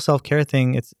 the whole self-care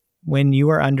thing, it's when you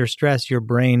are under stress, your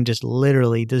brain just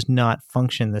literally does not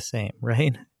function the same,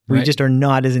 right? We just are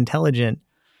not as intelligent.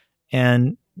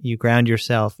 And you ground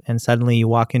yourself and suddenly you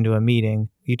walk into a meeting.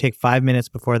 You take 5 minutes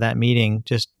before that meeting,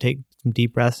 just take some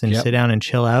deep breaths and sit down and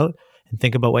chill out and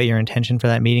think about what your intention for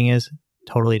that meeting is.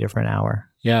 Totally different hour.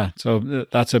 Yeah. So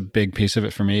that's a big piece of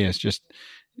it for me is just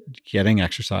getting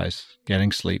exercise,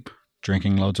 getting sleep,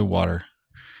 drinking loads of water,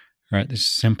 right? These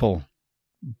simple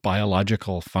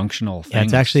biological, functional things. Yeah,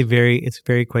 it's actually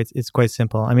it's quite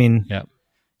simple. I mean,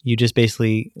 you just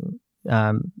basically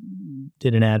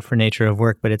did an ad for Nature of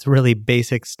Work, but it's really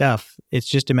basic stuff. It's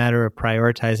just a matter of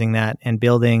prioritizing that and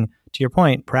building, to your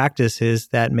point, practices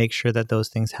that make sure that those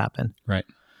things happen. Right.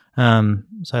 So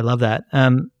I love that.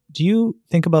 Do you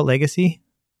think about legacy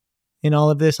in all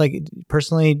of this? Like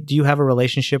personally, do you have a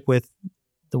relationship with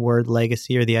the word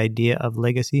legacy or the idea of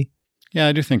legacy? Yeah,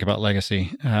 I do think about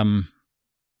legacy.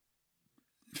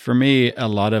 For me, a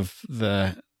lot of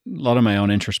my own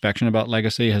introspection about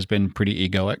legacy has been pretty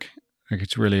egoic. Like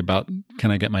it's really about,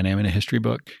 can I get my name in a history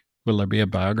book? Will there be a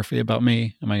biography about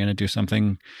me? Am I going to do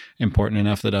something important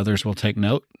enough that others will take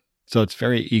note? So it's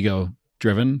very ego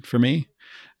driven for me.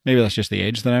 Maybe that's just the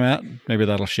age that I'm at. Maybe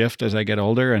that'll shift as I get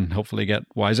older and hopefully get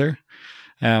wiser.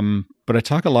 But I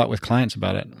talk a lot with clients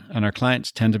about it. And our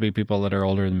clients tend to be people that are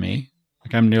older than me.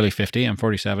 Like I'm nearly 50, I'm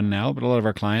 47 now, but a lot of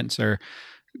our clients are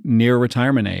near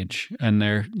retirement age and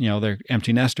they're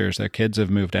empty nesters. Their kids have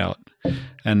moved out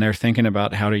and they're thinking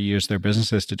about how to use their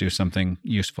businesses to do something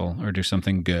useful or do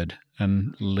something good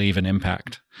and leave an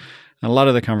impact. And a lot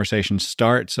of the conversation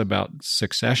starts about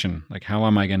succession, like how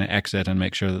am I going to exit and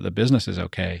make sure that the business is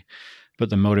okay? But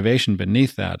the motivation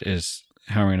beneath that is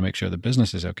how are we going to make sure the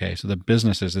business is okay? So the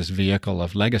business is this vehicle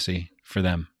of legacy for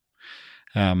them.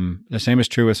 The same is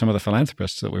true with some of the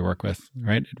philanthropists that we work with,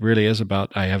 right? It really is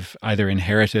about, I have either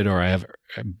inherited or I have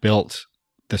built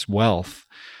this wealth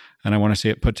and I want to see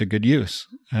it put to good use.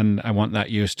 And I want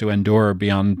that use to endure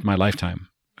beyond my lifetime.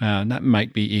 And that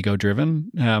might be ego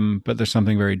driven, but there's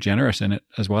something very generous in it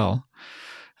as well.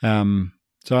 So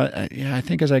I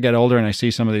think as I get older and I see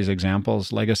some of these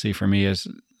examples, legacy for me is,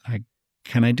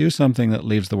 can I do something that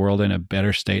leaves the world in a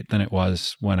better state than it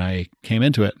was when I came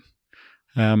into it?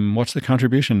 What's the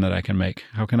contribution that I can make?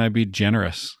 How can I be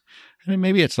generous? I mean,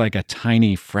 maybe it's like a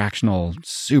tiny fractional,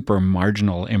 super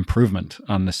marginal improvement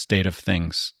on the state of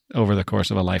things over the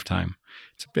course of a lifetime.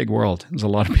 It's a big world. There's a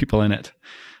lot of people in it.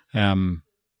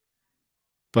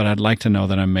 But I'd like to know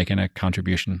that I'm making a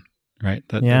contribution, right?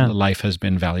 That life has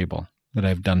been valuable, that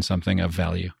I've done something of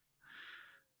value.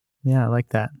 Yeah, I like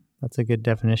that. That's a good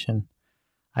definition.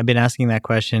 I've been asking that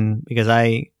question because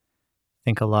I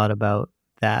think a lot about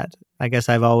that. I guess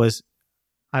I've always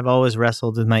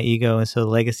wrestled with my ego. And so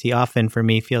legacy often for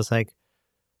me feels like,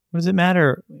 what does it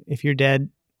matter if you're dead?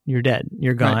 You're dead.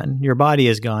 You're gone. Right. Your body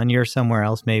is gone. You're somewhere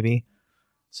else maybe.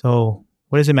 So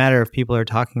what does it matter if people are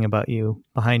talking about you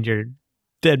behind your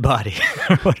dead body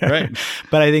or whatever? Right.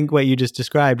 But I think what you just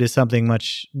described is something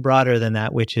much broader than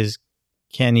that, which is,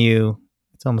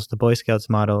 it's almost the Boy Scouts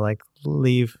motto, like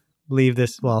leave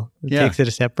this, takes it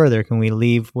a step further. Can we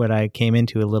leave what I came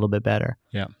into a little bit better?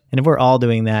 Yeah. And if we're all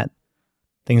doing that,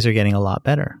 things are getting a lot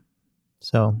better.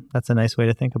 So that's a nice way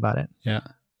to think about it. Yeah.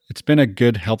 It's been a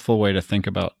good, helpful way to think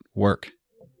about work.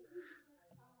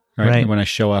 Right? When I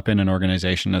show up in an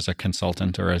organization as a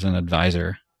consultant or as an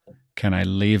advisor, can I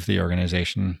leave the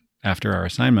organization after our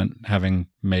assignment having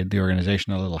made the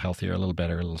organization a little healthier, a little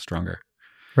better, a little stronger?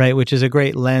 Right, which is a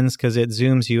great lens because it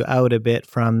zooms you out a bit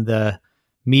from the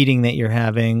meeting that you're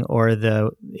having or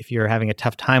if you're having a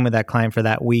tough time with that client for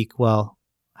that week, well,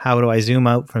 how do I zoom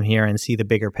out from here and see the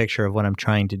bigger picture of what I'm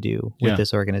trying to do with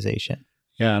this organization?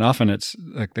 Yeah, and often it's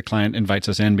like the client invites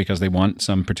us in because they want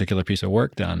some particular piece of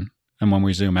work done. And when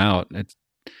we zoom out,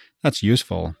 that's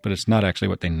useful, but it's not actually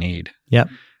what they need. Yep.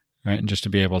 Right. And just to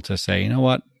be able to say, you know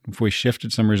what, if we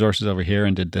shifted some resources over here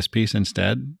and did this piece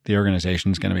instead, the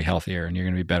organization is going to be healthier and you're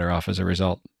going to be better off as a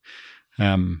result.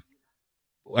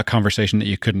 a conversation that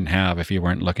you couldn't have if you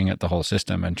weren't looking at the whole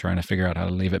system and trying to figure out how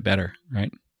to leave it better,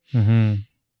 right? Mm-hmm.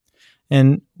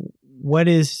 And what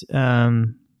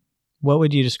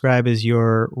would you describe as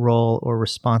your role or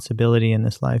responsibility in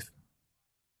this life?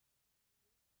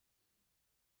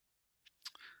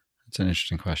 That's an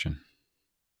interesting question.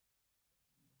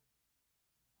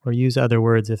 Or use other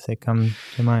words if they come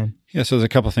to mind. Yeah, so there's a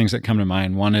couple of things that come to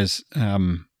mind. One is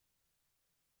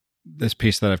this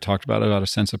piece that I've talked about a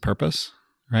sense of purpose,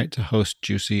 right? To host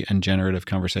juicy and generative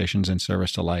conversations in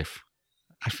service to life.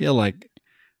 I feel like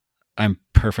I'm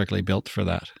perfectly built for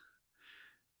that.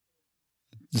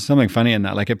 There's something funny in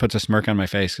that. Like, it puts a smirk on my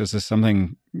face because there's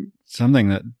something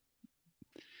that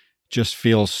just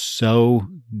feels so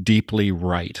deeply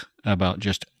right about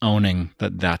just owning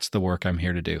that that's the work I'm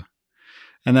here to do.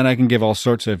 And then I can give all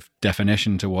sorts of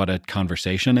definition to what a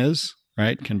conversation is,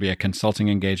 right? It can be a consulting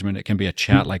engagement. It can be a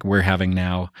chat like we're having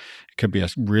now. It could be a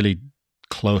really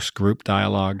close group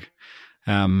dialogue.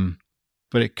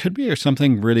 But it could be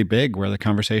something really big where the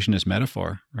conversation is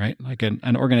metaphor, right? Like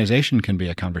an organization can be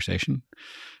a conversation.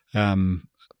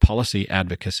 Policy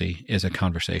advocacy is a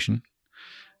conversation.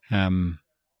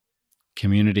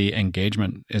 Community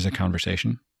engagement is a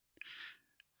conversation.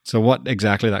 So what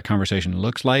exactly that conversation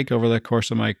looks like over the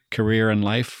course of my career and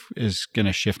life is going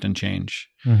to shift and change.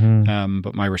 Mm-hmm.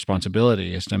 But my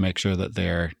responsibility is to make sure that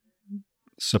they're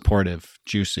supportive,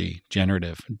 juicy,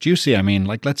 generative. Juicy, I mean,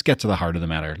 like, let's get to the heart of the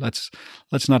matter. Let's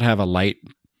not have a light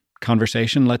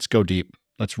conversation. Let's go deep.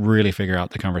 Let's really figure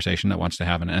out the conversation that wants to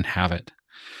have and have it.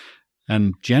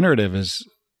 And generative is,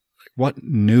 what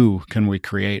new can we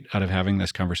create out of having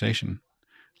this conversation?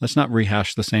 Let's not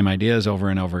rehash the same ideas over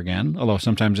and over again, although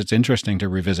sometimes it's interesting to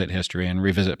revisit history and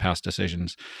revisit past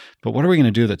decisions. But what are we going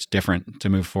to do that's different to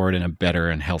move forward in a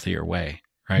better and healthier way,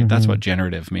 right? Mm-hmm. That's what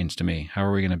generative means to me. How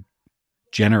are we going to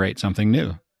generate something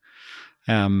new?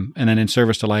 And then in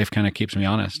service to life kind of keeps me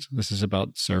honest. This is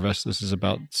about service. This is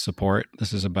about support.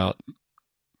 This is about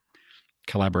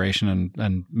collaboration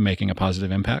and making a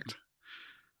positive impact,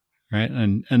 right?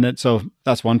 And so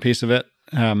that's one piece of it.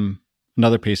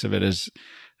 Another piece of it is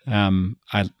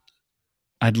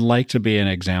I'd like to be an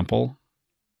example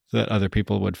that other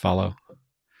people would follow.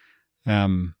 We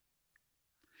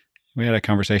had a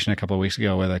conversation a couple of weeks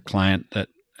ago with a client that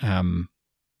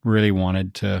really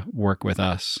wanted to work with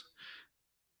us,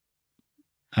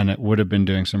 and it would have been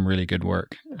doing some really good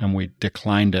work, and we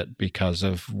declined it because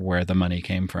of where the money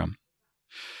came from.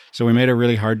 So we made a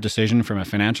really hard decision from a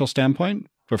financial standpoint,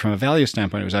 but from a value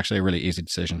standpoint, it was actually a really easy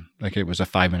decision. Like, it was a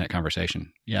 5-minute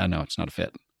conversation. Yeah, no, it's not a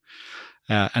fit.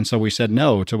 And so we said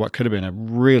no to what could have been a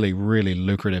really, really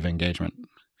lucrative engagement.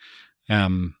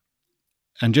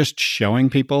 And just showing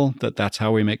people that that's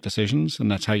how we make decisions, and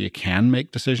that's how you can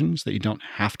make decisions, that you don't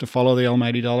have to follow the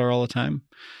almighty dollar all the time.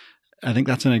 I think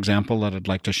that's an example that I'd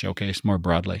like to showcase more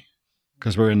broadly,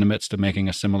 because we're in the midst of making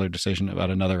a similar decision about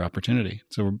another opportunity.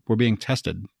 So we're being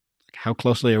tested. How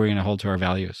closely are we going to hold to our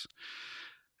values?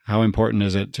 How important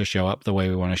is it to show up the way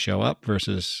we want to show up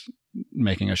versus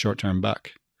making a short-term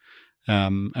buck?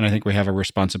 And I think we have a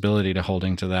responsibility to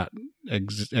holding to that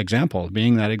example,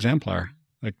 being that exemplar.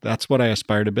 Like, that's what I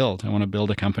aspire to build. I want to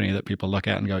build a company that people look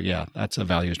at and go, yeah, that's a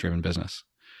values-driven business.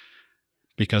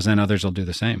 Because then others will do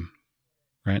the same,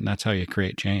 right? And that's how you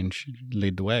create change,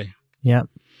 lead the way. Yeah.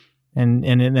 And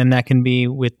that can be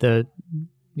with the,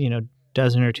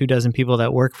 dozen or 24 people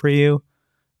that work for you,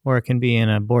 or it can be in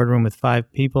a boardroom with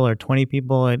 5 people or 20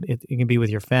 people. It can be with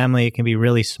your family. It can be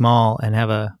really small and have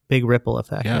a big ripple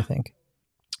effect, I think.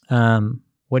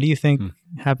 What do you think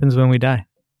happens when we die?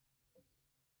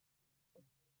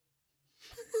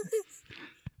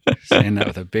 Saying that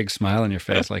with a big smile on your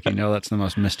face, like that's the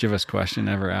most mischievous question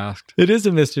ever asked. It is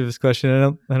a mischievous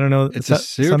question. I don't know. It's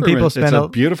a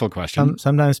beautiful question.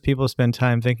 Sometimes people spend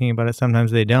time thinking about it.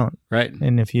 Sometimes they don't. Right.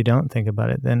 And if you don't think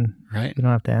about it, then you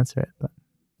don't have to answer it. But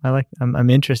I'm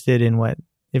interested in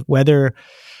whether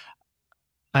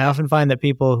I often find that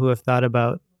people who have thought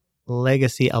about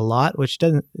legacy a lot,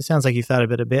 it sounds like you've thought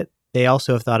about it a bit, they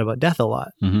also have thought about death a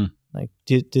lot. Mm-hmm. Like,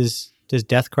 does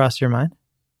death cross your mind?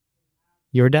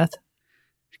 Your death?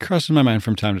 It crosses my mind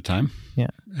from time to time. Yeah.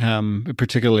 It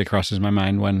particularly crosses my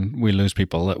mind when we lose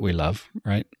people that we love,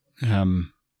 right?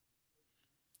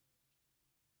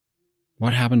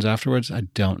 What happens afterwards? I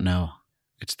don't know.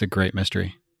 It's the great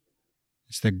mystery.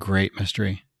 It's the great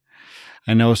mystery.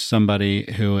 I know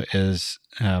somebody who is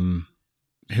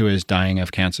dying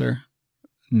of cancer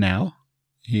now.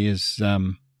 He is.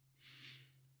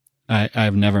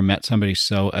 I've never met somebody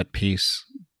so at peace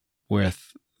with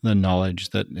the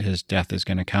knowledge that his death is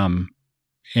going to come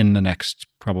in the next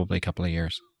probably couple of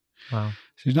years. Wow.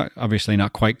 He's obviously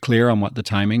not quite clear on what the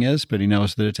timing is, but he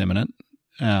knows that it's imminent.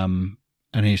 And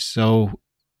he's so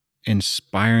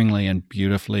inspiringly and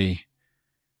beautifully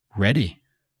ready.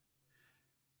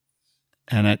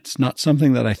 And it's not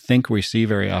something that I think we see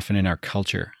very often in our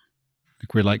culture.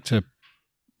 Like we like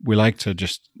to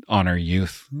just honor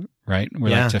youth, right?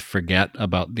 We like to forget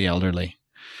about the elderly.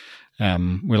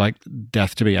 We like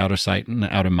death to be out of sight and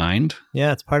out of mind.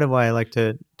 Yeah, it's part of why I like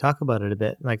to talk about it a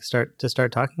bit, like start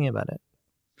talking about it.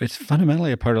 It's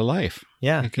fundamentally a part of life.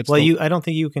 Yeah. Like I don't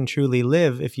think you can truly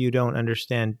live if you don't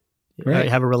understand, right,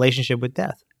 have a relationship with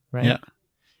death, right? Yeah.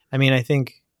 I mean, I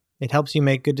think it helps you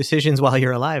make good decisions while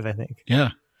you're alive, I think. Yeah.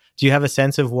 Do you have a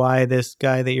sense of why this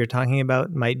guy that you're talking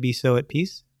about might be so at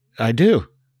peace? I do.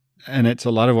 And it's a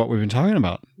lot of what we've been talking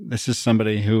about. This is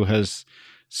somebody who has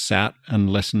sat and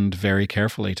listened very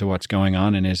carefully to what's going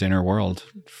on in his inner world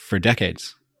for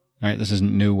decades, right? This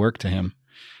isn't new work to him.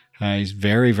 He's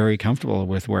very, very comfortable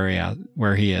with where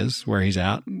he is, where he's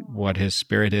at, what his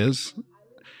spirit is.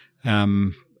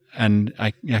 And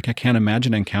I can't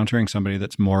imagine encountering somebody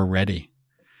that's more ready.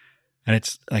 And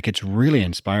it's really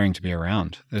inspiring to be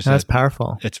around. That's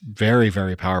powerful. It's very,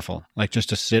 very powerful. Like just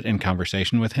to sit in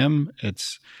conversation with him,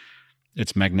 it's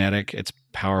magnetic, it's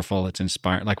powerful, it's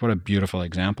inspiring. Like what a beautiful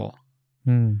example.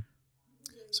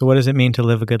 So what does it mean to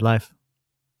live a good life?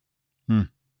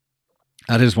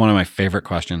 That is one of my favorite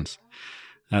questions.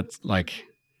 That's like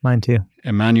mine too.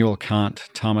 Immanuel Kant,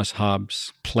 Thomas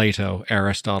Hobbes, Plato,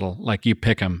 Aristotle, like you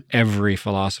pick them. Every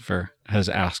philosopher has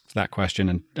asked that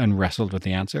question and wrestled with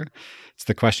the answer. It's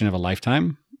the question of a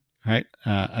lifetime, right?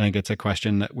 I think it's a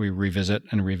question that we revisit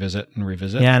and revisit and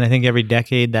revisit. Yeah, and I think every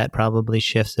decade that probably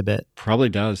shifts a bit. Probably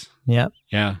does. Yeah.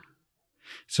 Yeah.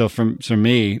 So for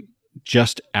me,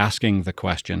 just asking the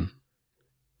question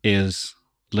is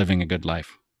living a good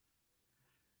life.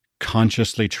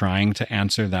 Consciously trying to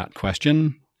answer that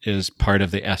question is part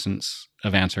of the essence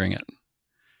of answering it.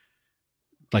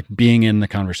 Like being in the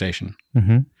conversation.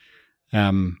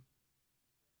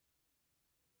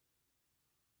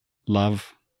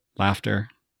 Love, laughter,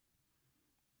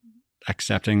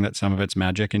 accepting that some of it's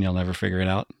magic and you'll never figure it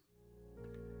out.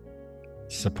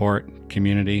 Support,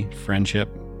 community, friendship,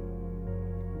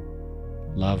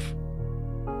 love.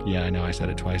 Yeah, I know I said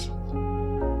it twice.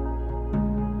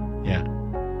 Yeah.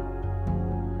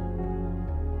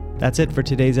 That's it for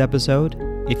today's episode.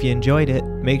 If you enjoyed it,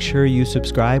 make sure you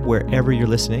subscribe wherever you're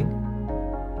listening.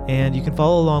 And you can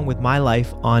follow along with my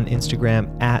life on Instagram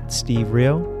at Steve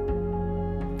Rio.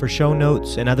 For show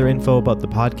notes and other info about the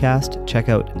podcast, check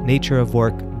out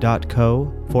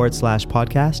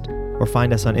natureofwork.co/podcast or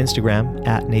find us on Instagram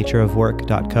at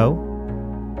natureofwork.co.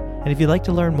 And if you'd like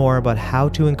to learn more about how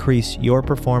to increase your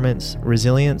performance,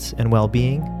 resilience, and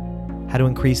well-being, how to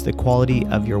increase the quality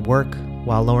of your work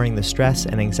while lowering the stress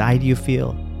and anxiety you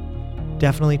feel,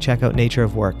 definitely check out Nature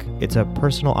of Work. It's a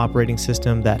personal operating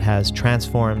system that has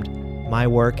transformed my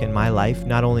work and my life,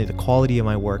 not only the quality of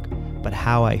my work, but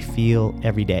how I feel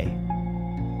every day.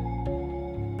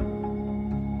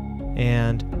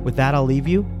 And with that, I'll leave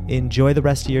you. Enjoy the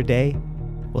rest of your day.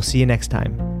 We'll see you next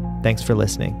time. Thanks for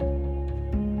listening.